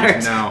didn't flattered.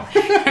 even know.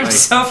 I'm Like,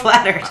 so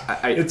flattered.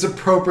 It's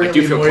appropriately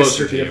I do feel moist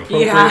closer at to the you.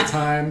 appropriate Yeah.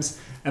 times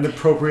and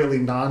appropriately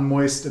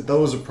non-moist at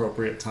those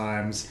appropriate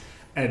times.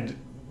 And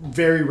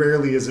very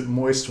rarely is it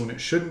moist when it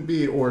shouldn't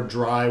be or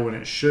dry when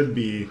it should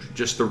be.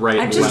 just the right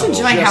I'm just level.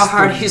 enjoying Just how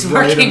hard the he's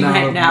right working amount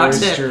right of now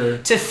moisture.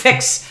 to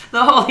fix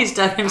the hole he's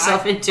dug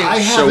himself into. I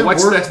So haven't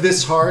what's worked the-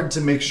 this hard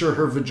to make sure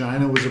her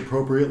vagina was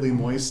appropriately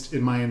moist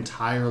in my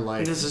entire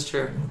life. This is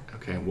true.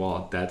 Okay,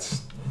 well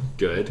that's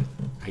good,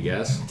 I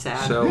guess.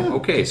 Sad. So Yeah.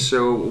 okay,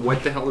 so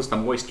what the hell is the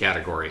moist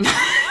category?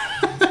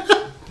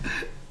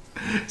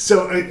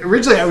 So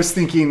originally I was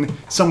thinking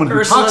someone who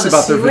Ursula talks the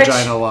about their Sea Witch?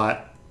 vagina a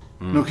lot.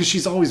 No, because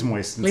she's always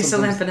moist. And Lisa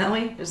sometimes-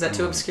 Lampanelli? Is that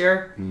too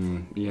obscure?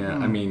 Yeah,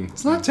 I mean,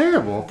 It's not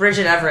terrible.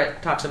 Bridget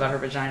Everett talks about her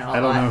vagina a lot. I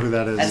don't know who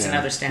that is. That's Yeah.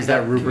 another Is stand-up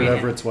that Rupert comedian.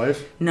 Everett's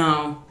wife?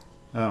 No.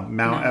 Oh,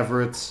 Mount No.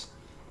 Everett's.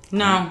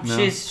 No, No?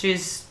 she's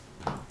just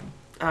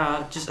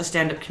a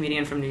stand-up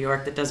comedian from New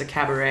York that does a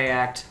cabaret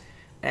act,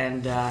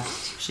 and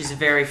she's a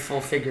very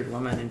full-figured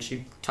woman, and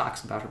she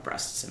talks about her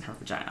breasts and her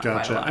vagina quite a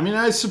Gotcha. lot. I mean,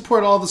 I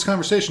support all this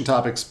conversation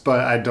topics,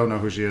 but I don't know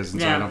who she is, and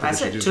so I Yeah, don't think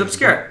that's I should it. use Too her as a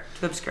obscure.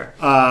 Too obscure.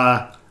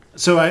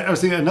 So I was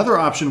thinking another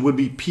option would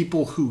be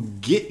people who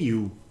get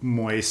you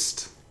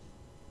moist.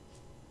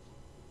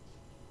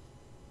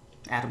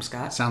 Adam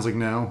Scott. Sounds like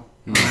no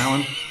on that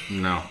one.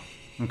 no.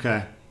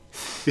 Okay.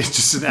 It's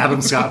just an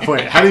Adam Scott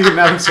point. How do you get an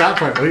Adam Scott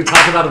point when you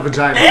talk about a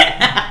vagina?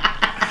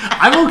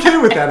 I'm okay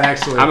with that,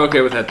 actually. I'm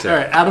okay with that too. All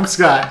right, Adam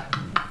Scott.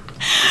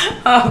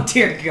 Oh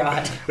dear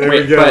God. There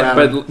we go.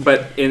 Adam.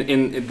 But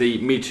in the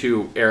Me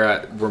Too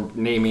era, we're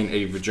naming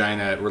a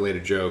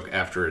vagina-related joke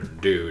after a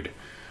dude.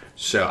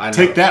 So I don't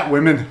Take know. that,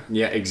 women.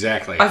 Yeah,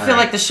 exactly. I feel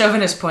like the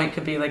chauvinist point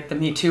could be like the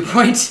Me Too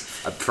point.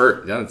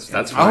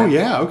 That's Oh fine.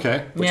 yeah,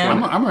 okay. Yeah.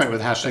 I'm right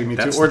with hashtag Me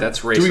That's- Too. Or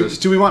that's Do we,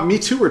 racist. do we want Me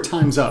Too or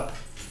Time's Up?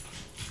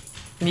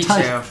 Me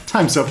Time, too.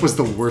 Time's Up was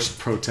the worst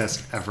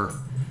protest ever.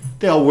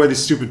 They all wore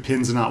these stupid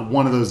pins, and not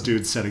one of those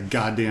dudes said a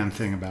goddamn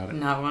thing about it.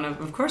 Not one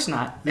of course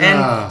not.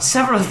 Yeah. And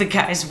several of the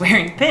guys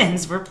wearing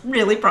pins were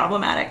really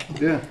problematic.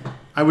 Yeah,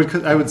 I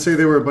would say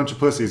they were a bunch of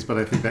pussies, but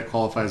I think that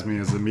qualifies me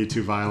as a Me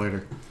Too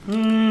violator.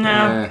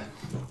 No,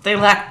 they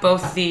lack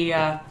both the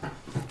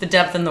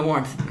depth and the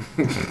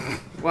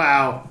warmth.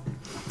 Wow.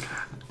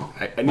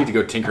 I need to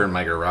go tinker in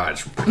my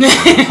garage.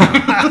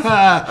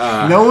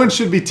 No one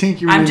should be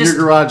tinkering I'm in just-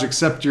 your garage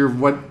except your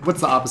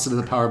what's the opposite of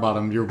the power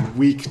bottom? Your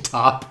weak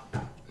top.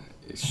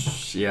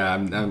 Yeah,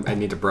 I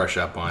need to brush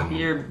up on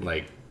You're-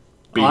 like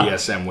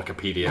BDSM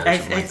Wikipedia or I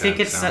something like think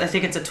that. it's so. I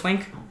think it's a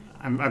twink.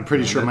 I'm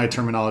pretty sure my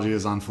terminology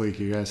is on fleek,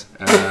 you guys.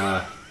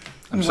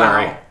 I'm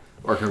sorry.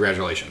 Or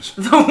congratulations.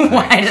 The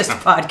widest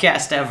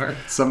podcast ever.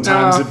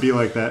 Sometimes No. it'd be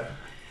like that.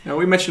 No,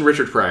 we mentioned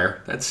Richard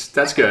Pryor.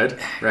 That's good,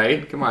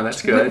 right? Come on,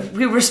 that's good.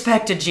 We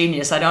respect a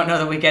genius. I don't know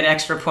that we get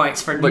extra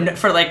points for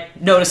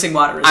like noticing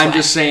water is I'm wet.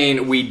 just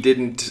saying we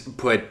didn't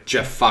put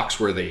Jeff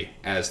Foxworthy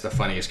as the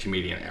funniest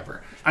comedian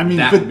ever. I mean,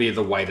 that but would be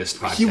the whitest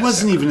podcast. He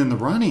wasn't ever. even in the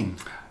running.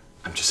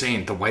 I'm just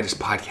saying the whitest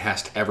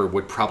podcast ever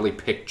would probably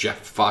pick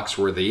Jeff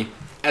Foxworthy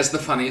as the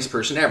funniest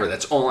person ever.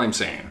 That's all I'm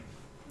saying.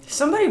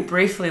 Somebody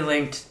briefly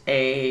linked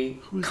a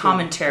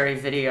commentary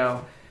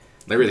video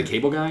Larry the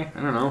Cable Guy? I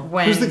don't know.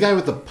 when Who's the guy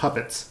with the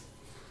puppets?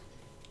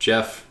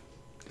 Jeff.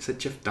 Is it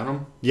Jeff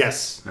Dunham?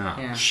 Yes. Oh,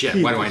 Yeah. shit.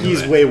 He- Why do I know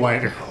he's that? way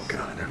whiter. Oh,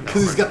 God.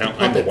 Because he's got the I'm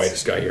the puppets.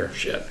 whitest guy here.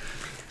 Shit.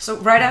 So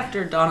right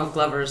after Donald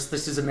Glover's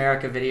 "This Is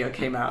America" video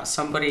came out,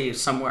 somebody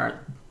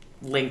somewhere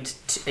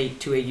linked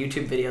to a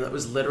YouTube video that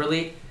was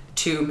literally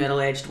two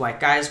middle-aged white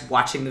guys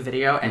watching the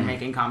video and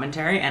making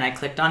commentary, and I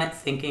clicked on it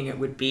thinking it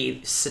would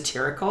be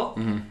satirical.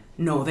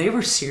 No, they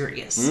were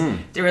serious.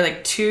 They were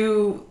like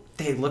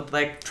they looked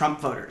like Trump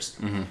voters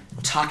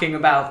talking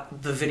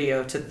about the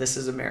video to "This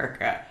Is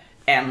America"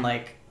 and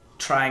like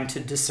trying to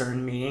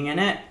discern meaning in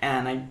it,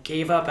 and I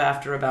gave up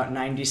after about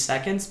 90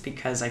 seconds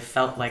because I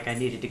felt like I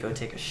needed to go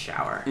take a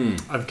shower.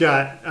 I've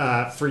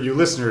got, for you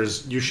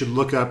listeners, you should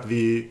look up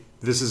the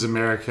This Is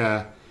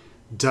America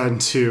done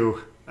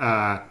to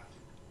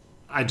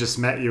I Just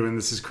Met You and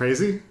This Is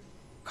Crazy.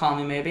 Call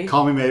me maybe.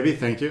 Call Me Maybe,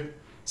 thank you.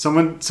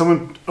 Someone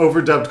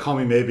overdubbed Call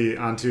Me Maybe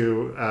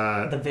onto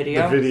The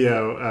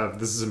video? of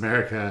This Is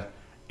America,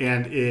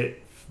 and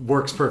it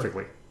works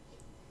perfectly.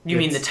 You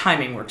mean the It's-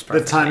 timing works The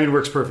perfectly. timing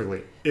works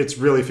perfectly. It's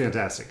really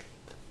fantastic.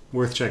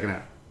 Worth checking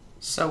out.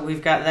 So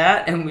we've got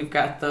that, and we've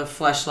got the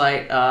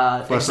fleshlight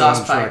Fleshlight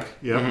exhaust on pipe. Truck.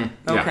 Yep.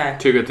 Yeah, Okay.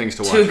 two good things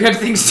to watch. Two good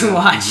things to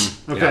watch.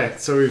 Okay,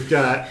 so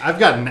I've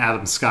got an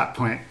Adam Scott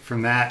point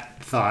from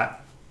that thought.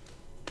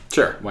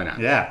 Sure, why not?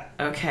 Yeah.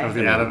 Okay. Of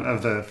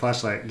the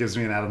flashlight gives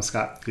me an Adam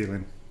Scott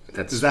feeling.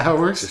 That's Is that how it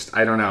works? just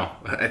I don't know.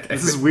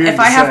 This is weird. If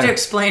I have say. to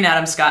explain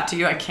Adam Scott to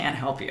you, I can't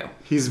help you.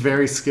 He's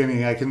very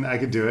skinny. I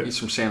could do it. He's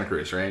from Santa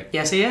Cruz, right?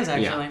 Yes, he is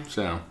actually. Yeah.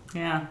 So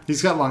Yeah.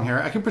 He's got long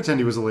hair. I can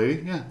pretend he was a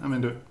lady. Yeah, I'm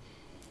into it.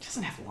 He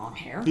doesn't have long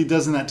hair. He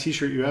does in that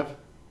T-shirt you have.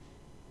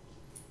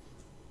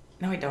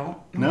 No, he don't.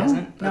 No, He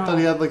doesn't. No. I thought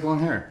he had like long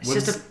hair. It's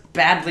just a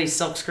badly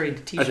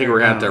silk-screened T-shirt. I think we're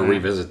gonna have to Oh, man.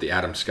 revisit the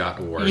Adam Scott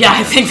Award. Yeah,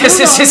 I think this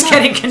is just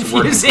getting Work in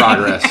confusing.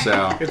 progress.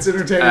 So It's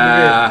entertaining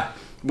to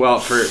well,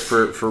 for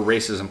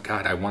racism,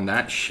 God, I won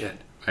that shit.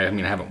 I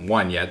mean, I haven't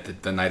won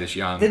yet. The night is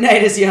young. The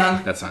night is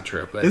young. That's not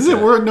true. But me. Is it?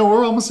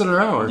 We're almost at our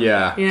hour.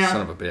 Yeah, Yeah.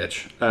 son of a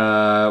bitch.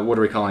 What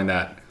are we calling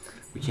that?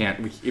 We can't.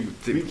 We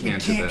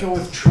can't do that. go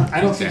with Trump.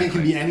 I don't think it Exactly.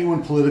 can be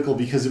anyone political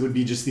because it would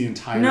be just the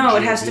entire. No,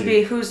 it has to GOP.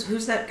 be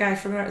who's that guy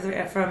from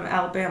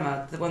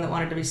Alabama, the one that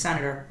wanted to be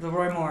senator, the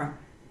Roy Moore.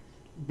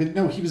 But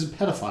no, he was a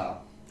pedophile.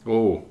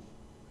 Oh,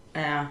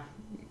 Yeah.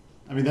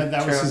 I mean, that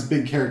was True. his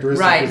big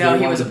characteristic. Right. was No, that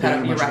he wanted was a to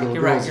ban pedophile. You're bunch of right. little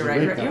You're right. girls You're and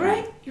right. rape You're them.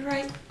 right. You're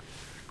right.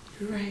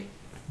 You're right.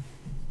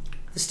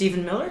 The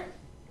Stephen Miller.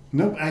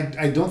 No,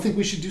 I don't think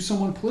we should do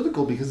someone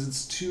political because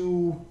it's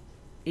too.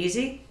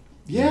 Easy.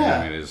 Yeah,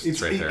 Yeah, it is.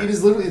 It's right there. It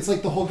is literally. It's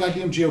like the whole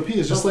goddamn GOP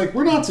is just like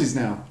we're Nazis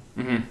now.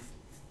 It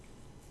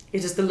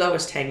is the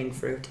lowest hanging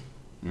fruit.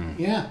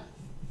 Yeah,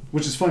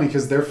 which is funny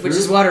because their fruit Which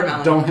is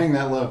watermelon. don't hang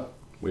that low.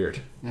 weird.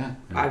 Yeah,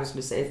 I was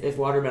going to say if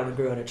watermelon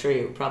grew on a tree,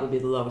 it would probably be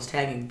the lowest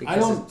hanging because I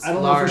don't it's know if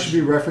we large. should be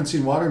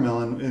referencing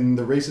watermelon in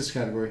the racist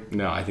category.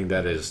 No, I think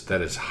that is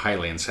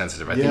highly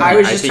insensitive. I Yeah. think I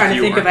was just think trying to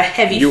you think of a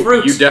heavy you,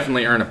 fruit. You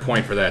definitely earn a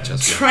point for that,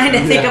 Jessica. Trying to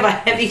think Yeah. of a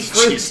heavy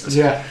fruit. Jesus.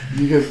 Yeah,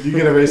 you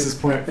get a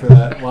racist point for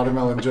that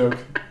watermelon joke.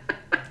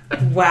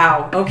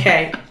 Wow.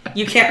 Okay.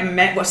 You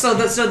can't. So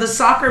the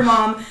soccer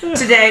mom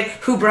today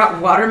who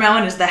brought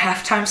watermelon as the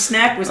halftime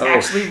snack was Oh,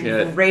 actually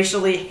shit.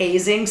 racially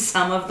hazing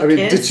some of the I mean,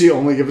 kids. did she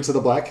only give it to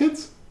the black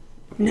kids?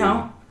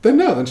 No. Then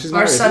no, then she's not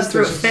Our racist. son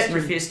threw a She's- fit and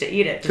refused to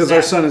eat it. Because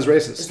our son is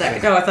racist. Is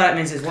that, no, I thought it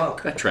means he's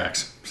woke. That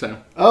tracks. So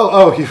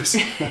Oh, he was.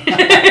 He's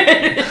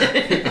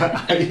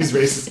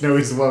racist. No,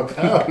 he's woke.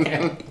 Oh,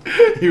 okay.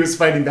 He was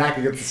fighting back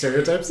against the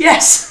stereotypes?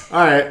 Yes. All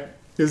right.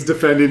 He's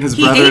defending his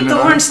He brother. ate in the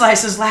an orange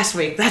slices last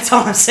week. That's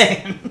all I'm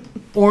saying.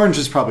 Orange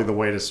is probably the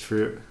whitest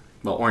fruit.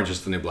 well, orange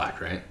is the new black,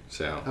 right?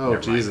 So Oh, never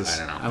mind. Jesus. I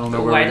don't know. I don't know The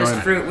where we're whitest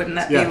going. fruit, wouldn't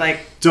that Yeah. be like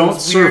Don't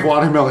those serve weird,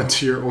 watermelon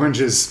to your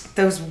oranges.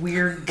 those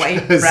weird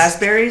white Yes.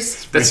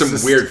 raspberries? That's some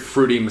Racist. weird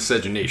fruity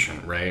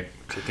miscegenation, right?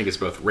 I think it's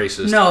both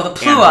racist. No, the and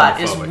pluot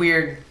is homophobic.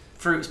 weird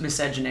fruit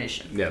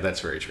miscegenation. Yeah,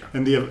 that's very true.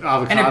 And the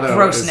avocado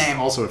gross is name.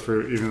 also a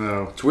fruit, even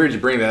though... It's weird you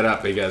bring that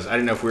up because I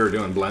didn't know if we were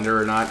doing blender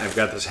or not. I've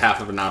got this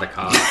half of an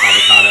avocado in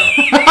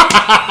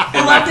I my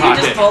love that you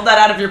just pocket. pulled that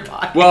out of your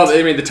pocket. Well,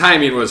 I mean, the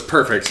timing was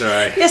perfect, so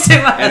I... Yes,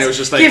 it was. And it was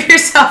just like- give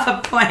yourself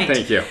a point.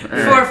 Thank you. All For,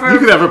 right. You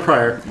could for, have a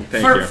prior.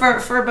 Thank for, you.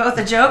 for both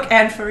a joke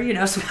and for,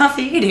 some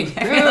healthy eating.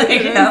 I feel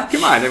like,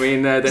 Come on, I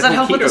mean... Does that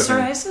help with the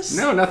psoriasis?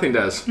 No, nothing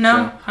does.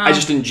 No? I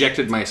just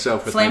injected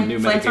myself with my new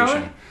Flamethrower?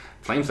 medication.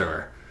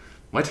 Flamethrower?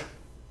 What?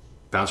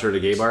 Bouncer at a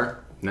gay bar?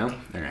 No?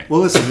 All right.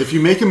 Well, listen, if you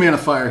make a man a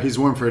fire, he's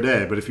warm for a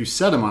day. But if you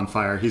set him on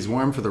fire, he's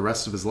warm for the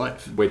rest of his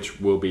life. Which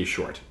will be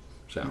short.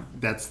 So,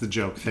 That's the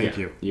joke. Thank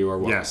yeah, you. You are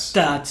welcome. Yes.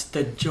 That's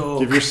the joke.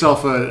 Give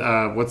yourself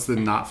a, what's the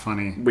not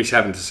funny? We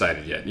haven't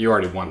decided yet. You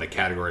already won the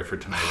category for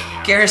tonight.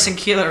 Anyhow. Garrison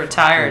Keillor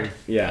retired.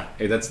 Yeah,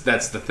 hey, that's the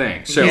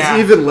thing. So Yeah.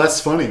 He's even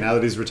less funny now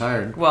that he's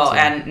retired. Well, So-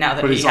 and now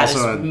that but he he's has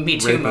also his a Me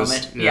Too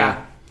rapist.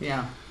 moment.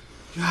 Yeah.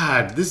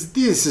 God, this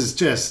is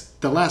just...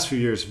 The last few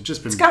years have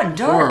just been gotten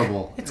dark.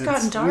 horrible. It's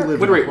gotten dark. we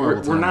live wait, in a wait,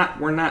 horrible we're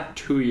time. not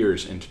 2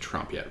 years into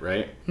Trump yet,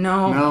 right?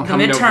 No, the Come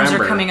midterms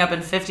November. are coming up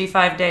in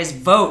 55 days.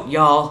 Vote,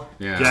 y'all.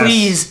 Yeah. Yes.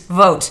 Please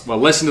vote. Well,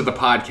 listen to the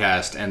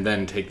podcast and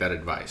then take that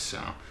advice. So,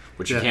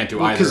 which you can't do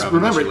Well, either 'cause of them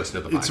unless remember, you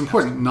listen to the podcast. it's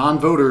important.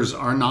 Non-voters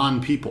are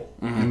non-people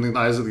in the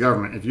eyes of the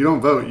government. If you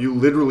don't vote, you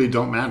literally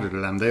don't matter to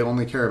them. They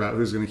only care about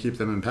who's going to keep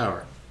them in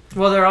power.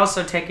 Well, they're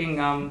also taking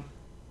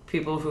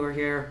people who are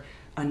here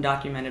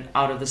undocumented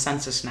out of the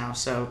census now,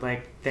 so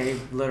they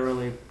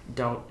literally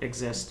don't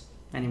exist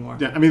anymore.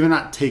 Yeah, I mean, they're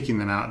not taking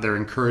them out. They're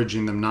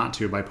encouraging them not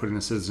to by putting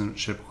a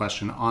citizenship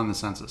question on the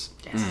census.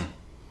 Yes.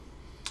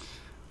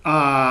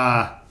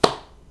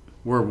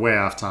 We're way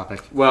off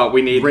topic. Well,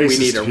 we need a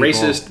Racist people.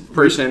 racist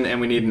person and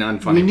we need an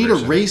unfunny We need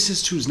person. a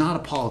racist who's not a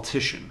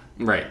politician.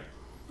 Right.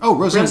 Oh,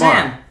 Roseanne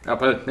Roseanne.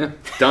 Barr. Yeah.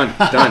 Done.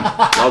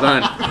 Well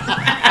done.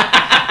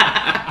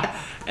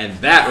 And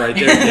that right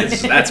there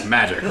that's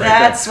magic. Right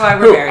That's there. why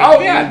we're married. Oh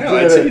yeah, no,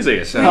 Did it's it.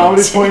 easy. So. How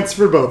many points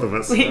for both of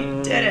us? We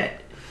did it.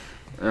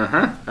 All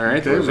right.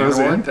 Okay,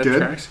 Roseanne, that good.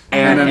 tracks.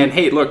 And then- And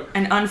hey, look,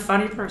 An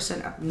unfunny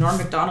person. Norm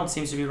Macdonald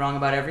seems to be wrong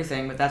about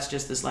everything, but that's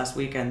just this last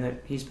weekend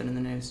that he's been in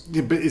the news.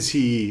 Yeah, but is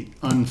he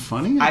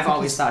unfunny? I've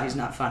always thought he's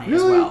not funny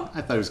Really? as well.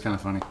 I thought he was kind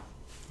of funny.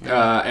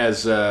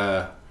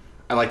 I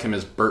liked him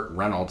as Burt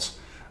Reynolds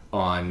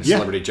on Yeah.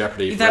 Celebrity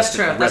Jeopardy. That's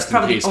true. That's Rest in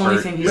probably peace, the only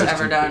Burt. thing he's Rest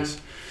ever in done peace.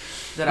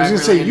 that I was I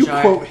going to really say, you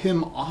enjoy. quote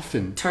him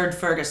often. Turd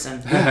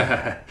Ferguson.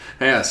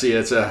 Yeah, see,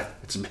 it's an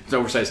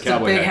oversized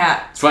cowboy big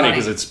hat. It's funny Funny.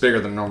 because it's bigger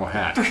than a normal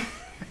hat.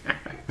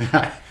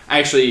 I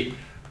actually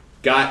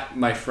got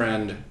my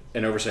friend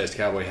an oversized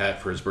cowboy hat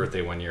for his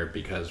birthday one year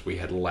because we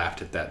had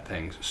laughed at that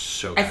thing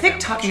so I think goddamn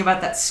talking much.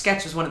 about that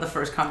sketch was one of the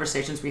first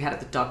conversations we had at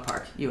the dog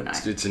park, you and I.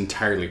 It's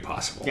entirely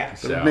possible. Yeah.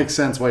 So, It makes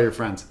sense why you're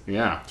friends.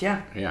 yeah.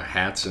 Yeah. Yeah,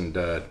 hats and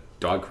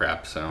dog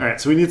crap. So All right,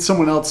 so we need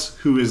someone else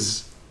who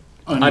is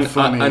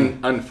unfunny.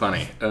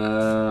 unfunny.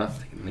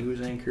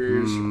 News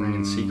anchors,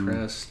 Ryan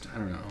Seacrest. I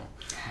don't know.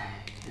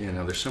 Yeah,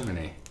 no, there's so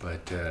many,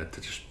 but to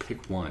just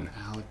pick one.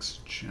 Alex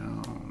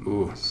Jones.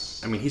 Ooh,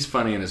 I mean, he's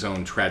funny in his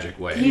own tragic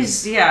way. He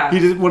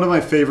did one of my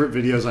favorite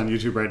videos on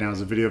YouTube right now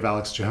is a video of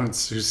Alex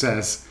Jones who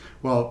says,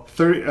 "Well,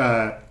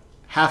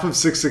 half of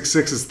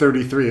 666 is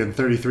 33, and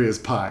 33 is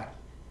pi."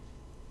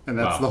 And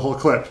that's Wow. the whole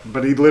clip.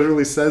 But he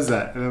literally says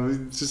that, and it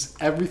was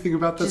just everything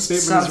about that Just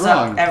statement is sums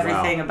wrong. up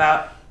everything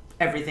about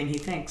everything he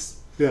thinks.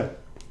 Yeah,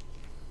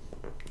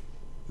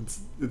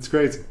 it's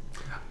crazy.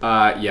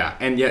 Yeah,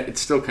 and yet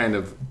it's still kind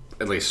of,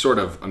 at least sort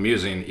of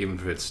amusing, even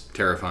if it's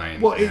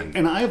terrifying. Well, and,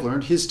 and I've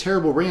learned his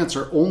terrible rants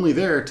are only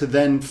there to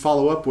then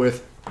follow up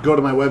with, "Go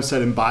to my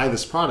website and buy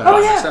this product." Oh,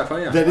 yeah. stuff. Oh,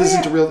 yeah. That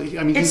isn't a real.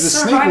 I mean, he's a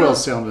snake oil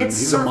salesman. It's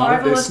He's a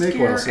modern day survivalist snake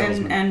gear oil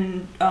salesman.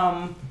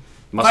 and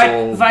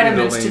Muscle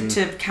vitamins building.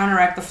 to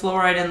counteract the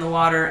fluoride in the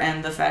water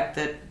and the fact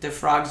that the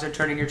frogs are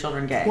turning your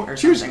children gay Well, or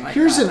here's something like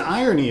here's that. an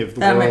irony of the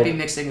That world. might be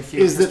mixing a few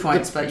is of his that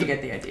points, the- but you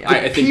get the idea.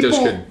 I think those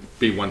people- could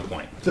be one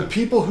point. The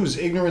people whose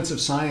ignorance of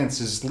science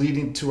is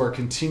leading to our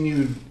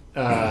continued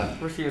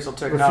refusal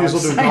to acknowledge refusal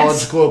to science.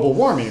 acknowledge global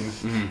warming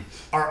Mm-hmm.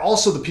 are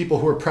also the people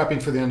who are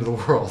prepping for the end of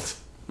the world.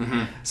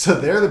 Mm-hmm. So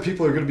they're the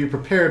people who are going to be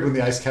prepared when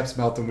the ice caps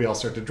melt and we all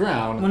start to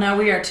drown. Well, now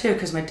we are too,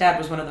 because my dad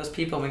was one of those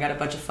people, and we got a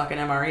bunch of fucking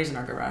MREs in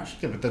our garage.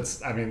 Yeah, but it's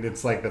going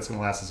to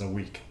last us a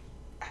week.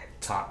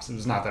 Tops. It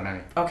was not that many.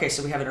 Okay,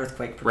 so we have an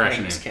earthquake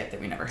preparedness Rationing. kit that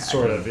we never had.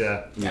 Sort of,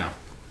 yeah.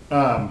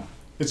 Yeah.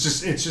 It's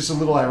just a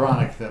little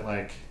ironic that,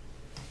 like,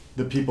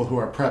 the people who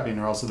are prepping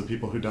are also the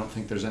people who don't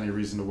think there's any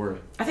reason to worry.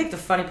 I think the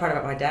funny part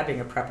about my dad being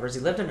a prepper is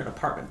he lived in an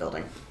apartment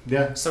building.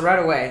 Yeah. So right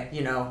away,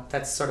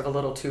 that's sort of a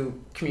little too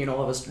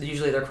communal.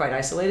 Usually they're quite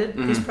isolated,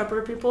 these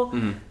prepper people.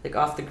 Like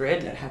off the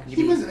grid. How can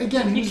you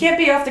You can't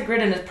be off the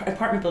grid in an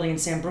apartment building in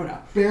San Bruno.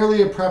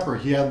 Barely a prepper.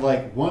 He had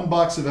like 1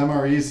 box of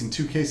MREs and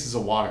 2 cases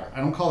of water.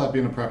 I don't call that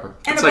being a prepper.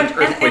 And, It's a, like bunch, and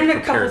a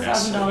earthquake couple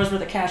preparedness. $1,000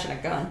 worth of cash and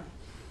a gun.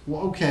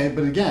 Well, okay,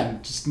 but again,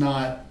 just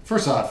not...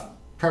 First off,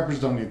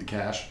 preppers don't need the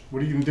cash.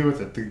 What are you going to do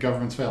with it? The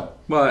government's failed.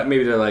 Well,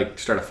 maybe to like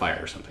start a fire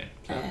or something.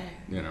 So,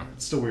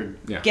 It's still weird.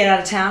 Yeah. Get out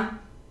of town.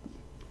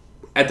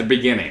 At the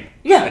beginning.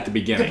 Yeah. At the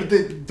Yeah, beginning.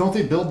 but don't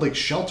they build like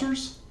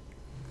shelters?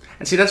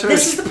 And see, that's what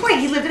This is the point.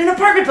 He lived in an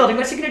apartment building.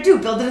 What's he going to do?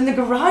 Build it in the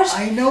garage?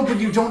 I know, but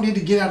you don't need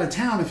to get out of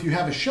town if you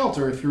have a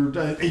shelter, if you're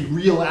a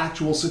real,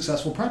 actual,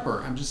 successful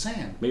prepper. I'm just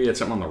saying. maybe that's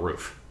something on the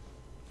roof.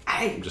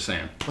 I'm just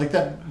saying. Like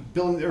that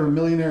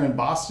millionaire in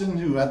Boston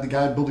who had the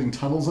guy building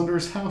tunnels under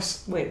his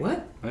house. Wait,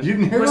 what? What? You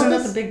didn't hear Wasn't about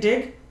that this? the big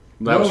dig?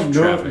 That was for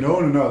traffic.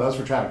 No, that was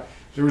for traffic.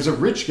 There was a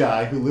rich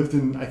guy who lived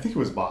in, I think it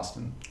was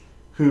Boston,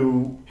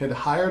 who had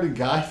hired a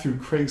guy through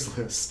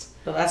Craigslist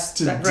Well, that's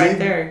to that dig right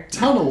there.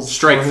 tunnels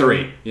Strike for him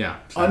 3. Yeah.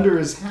 under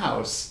his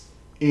house,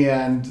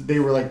 and they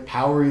were like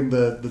powering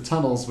the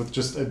tunnels with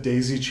just a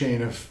daisy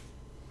chain of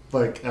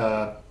like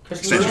Christmas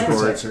Extension lights?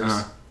 cords.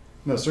 protectors.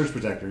 No, surge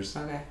protectors.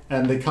 Okay.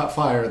 And they caught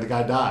fire. The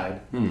guy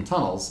died in the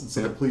tunnels, and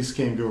so the police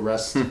came to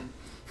arrest the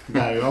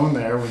guy who owned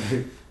there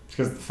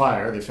because of the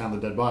fire. They found the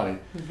dead body.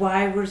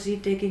 Why was he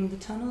digging the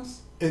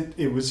tunnels?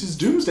 It was his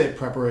doomsday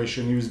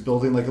preparation. He was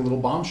building like a little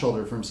bomb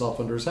shelter for himself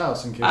under his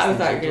house in case. I things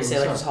thought you were went going to say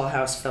like south. his whole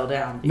house fell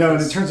down. No, and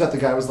because- it turns out the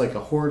guy was like a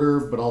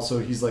hoarder, but also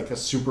he's like a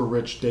super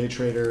rich day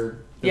trader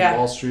in Yeah.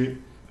 Wall Street.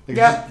 Like,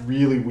 Yeah. It's just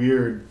really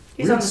weird.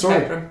 He's weird on the story.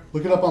 spectrum.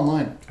 Look it up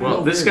online. Well,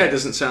 Real this weird. guy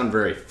doesn't sound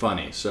very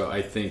funny, so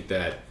I think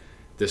that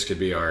this could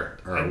be our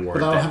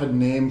award. But I don't have a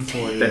name for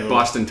you. That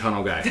Boston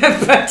Tunnel guy.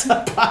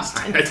 But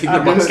Boston. I think the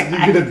You Boston,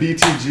 get a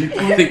BTG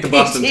point? I think the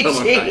Boston Tunnel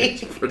guy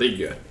BTG. is pretty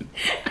good.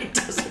 It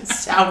doesn't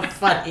sound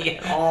funny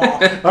at all.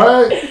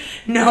 All right.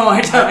 No, I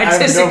don't. I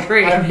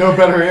disagree. I have no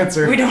better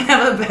answer. We don't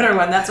have a better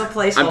one. That's a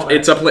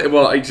placeholder.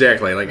 Well,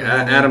 exactly. Like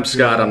Adam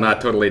Scott, God. I'm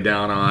not totally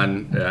down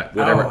on.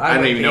 Whatever. Oh, I I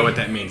don't would even know be. what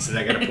that means. Did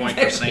I get a point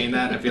for saying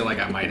that? I feel like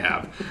I might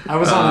have. I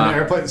was on an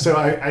airplane, so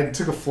I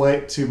took a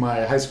flight to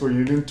my high school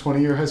reunion,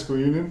 20-year high school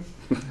reunion,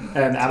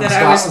 and Adam That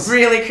Scott I was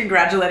really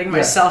congratulating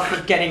myself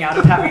for getting out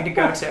of having to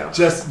go to.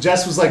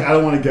 Jess was like, I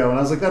don't want to go. And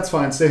I was like, that's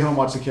fine. Stay home,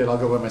 watch the kid. I'll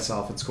go by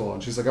myself. It's cool.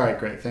 And she's like, all right,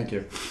 great. Thank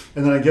you.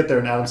 And then I get there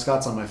and Adam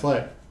Scott's on my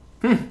flight.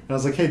 And I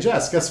was like, hey,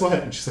 Jess, guess what?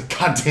 And she's like,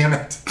 God damn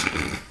it.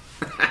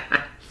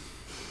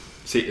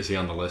 Is he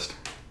on the list?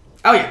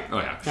 Oh yeah. Oh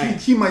yeah.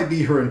 He might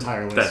be her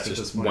entire list That's at this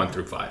just point. 1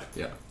 through 5.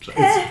 Yeah. So.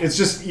 It's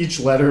just each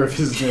letter of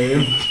his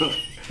name.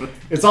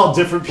 It's all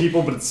different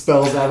people, but it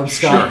spells Adam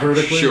Scott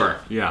vertically. Sure.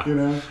 Yeah. You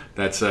know?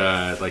 That's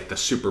like the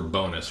super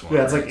bonus one.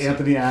 Yeah, it's like right? So-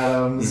 Anthony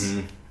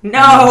Adams,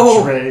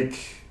 No.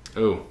 Drake,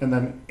 Oh. and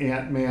then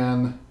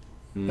Ant-Man,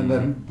 and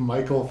then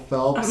Michael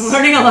Phelps. I'm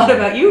learning a lot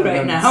about you and right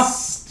then now.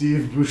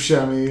 Steve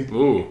Buscemi,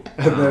 Ooh.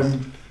 and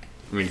then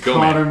I mean, go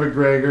Conor man.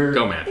 McGregor,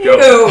 Go man.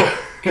 Go.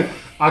 Ew.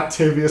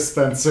 Octavia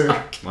Spencer,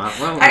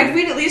 Well,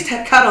 We'd at least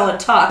had cuddle and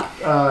talk.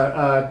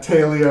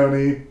 Tay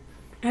Leone,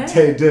 Huh?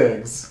 Tay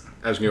Diggs.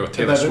 I was going to go with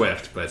Taylor That it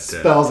Swift, but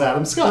Spells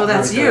Adam Scott. Oh,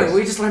 that's There it you. goes.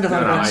 We just learned a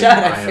lot No, no, about I-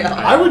 Judd, I I feel.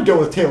 am- I would go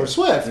with Taylor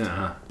Swift,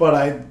 Uh-huh. but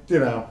I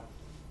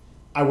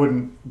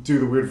wouldn't do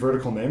the weird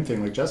vertical name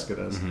thing like Jessica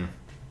does. Mm-hmm.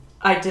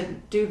 I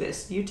didn't do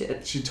this. You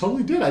did. She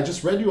totally did. I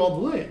just read you all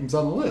the names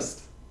on the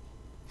list.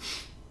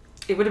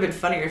 It would have been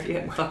funnier if you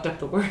hadn't fucked up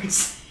the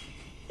words.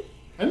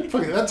 I didn't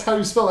fucking, that's how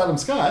you spell Adam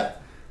Scott.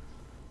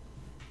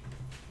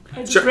 I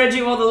just Sure. read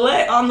you all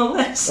on the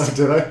list. Oh,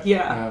 did I?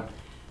 Yeah.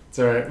 It's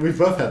alright. We've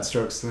both had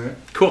strokes tonight.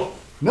 Cool.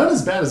 None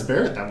as bad as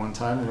Barrett that one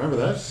time. Remember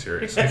that?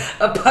 Seriously.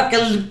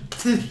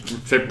 Apocalypse.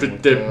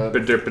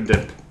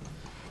 Dip.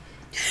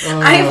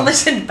 I've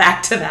listened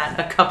back to that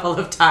a couple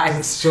of times.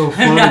 It's so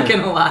I'm not funny.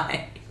 gonna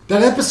lie.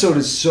 That episode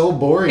is so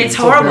boring. It's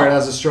until horrible. Barrett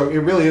has a stroke.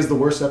 It really is the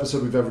worst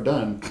episode we've ever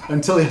done.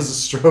 Until he has a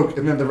stroke,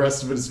 and then the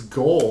rest of it is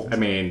gold. I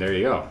mean, there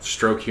you go.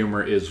 Stroke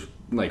humor is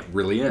like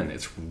really in.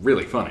 It's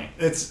really funny.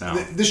 It's No.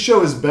 this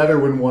show is better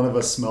when one of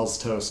us smells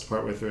toast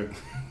partway through.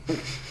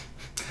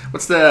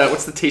 What's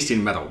the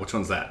tasting metal? Which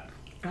one's that?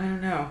 I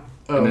don't know.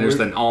 Oh, And then there's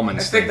we're- the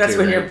almonds. I think thing that's too,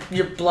 when right?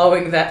 you're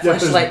blowing that Yeah,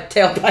 there's- flashlight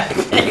tailpipe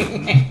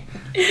thing.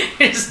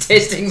 You're just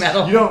tasting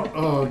metal. You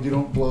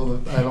don't blow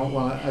the. I don't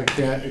want. I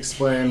can't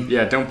explain.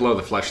 Yeah, don't blow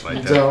the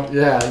fleshlight.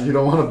 You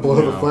don't want to blow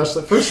the No.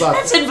 flashlight. First off,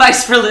 That's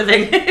advice for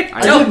living.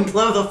 Don't didn't-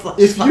 blow the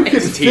if you flashlight. can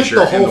It's a fit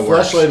t-shirt the in whole the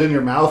works. flashlight in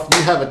your mouth,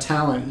 you have a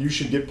talent you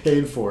should get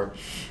paid for.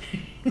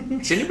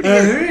 Does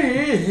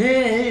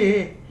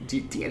anybody?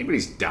 Do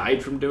anybody's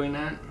died from doing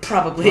that?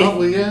 Probably.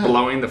 Probably, yeah.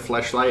 Blowing the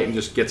fleshlight and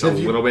just gets a Have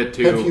you- little bit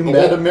too. Have you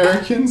met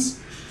Americans?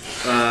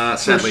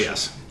 Sadly,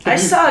 yes. I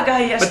saw a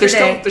guy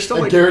yesterday. But they're still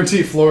I like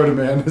guarantee Florida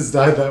man has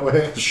died that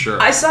way. sure.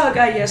 I saw a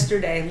guy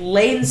yesterday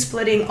lane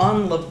splitting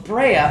on La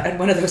Brea in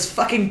one of those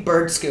fucking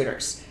bird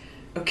scooters.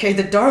 Okay,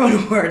 the Darwin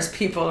Awards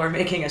people are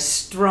making a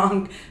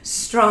strong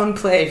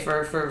play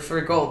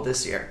for gold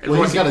this year.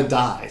 Well, he's got to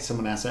die.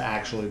 Someone has to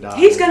actually die.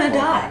 He's gonna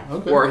die.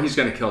 Okay. Or he's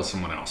going to kill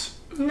someone else.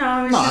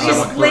 No, No, he's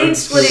someone- lane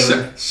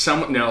splitting.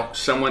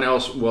 Someone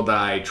else will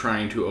die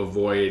trying to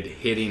avoid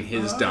hitting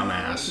his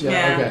dumbass.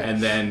 Yeah. Okay.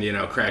 And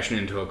then, crashing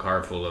into a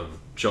car full of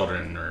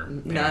children or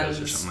pandas or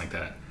Nuns. something like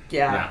that.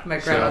 Yeah, my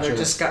grandmother Gotcha.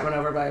 just got run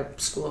over by a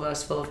school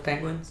bus full of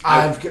penguins.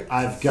 I've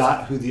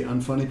got who the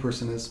unfunny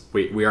person is.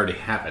 We already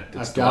have it.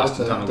 It's I've got Lost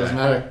it. and Tunnel Doesn't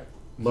Guy. matter.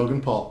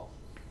 Logan Paul.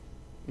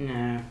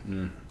 No.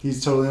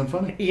 He's totally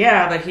unfunny.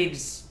 Yeah, but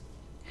he's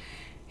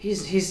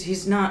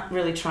not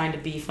really trying to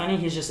be funny.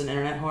 He's just an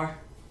internet whore.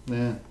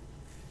 Yeah.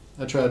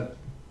 I tried.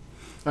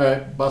 All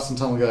right, Boston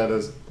Tunnel Guy it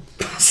is.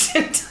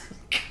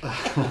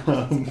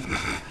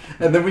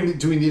 And then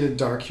do we need a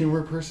dark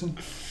humor person?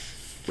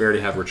 We already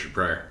have Richard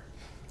Pryor.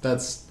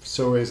 That's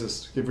so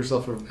racist. Give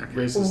yourself a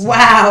racist.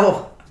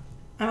 Wow.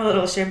 I'm a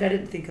little ashamed I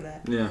didn't think of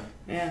that. Yeah.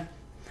 Yeah.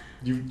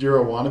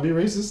 You're a wannabe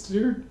racist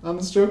here on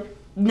this joke?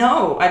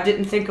 No, I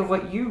didn't think of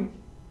what you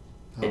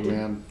Oh didn't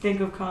man,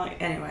 think of calling.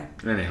 Anyway,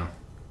 Anyhow.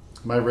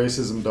 my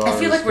racism dog. I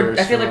feel like is very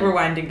we're strong.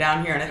 winding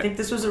down here, and I think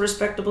this was a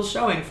respectable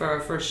showing for our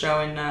first show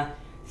in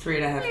 3.5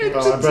 years.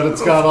 Oh, I bet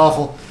it's god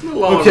awful. A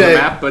little all over Okay. the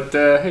map, but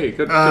hey,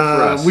 good for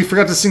us. We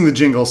forgot to sing the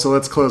jingle, so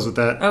let's close with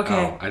that.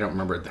 Okay. Oh, I don't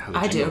remember how the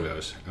I jingle do.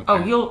 goes. Okay.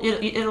 Oh,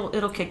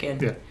 it'll kick in.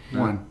 Yeah.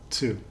 1,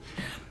 2.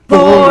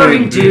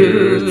 Boring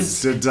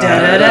dudes.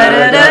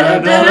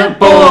 Da-da-da-da-da-da-da.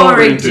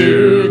 Boring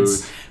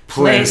dudes.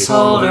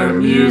 Placeholder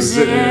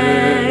music.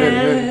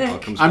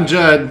 Welcome I'm back.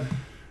 Judd.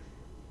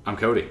 I'm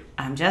Cody.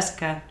 I'm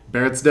Jessica.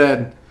 Barrett's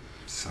dead.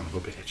 Son of a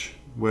bitch.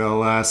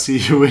 We'll see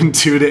you in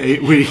 2 to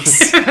 8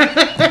 weeks.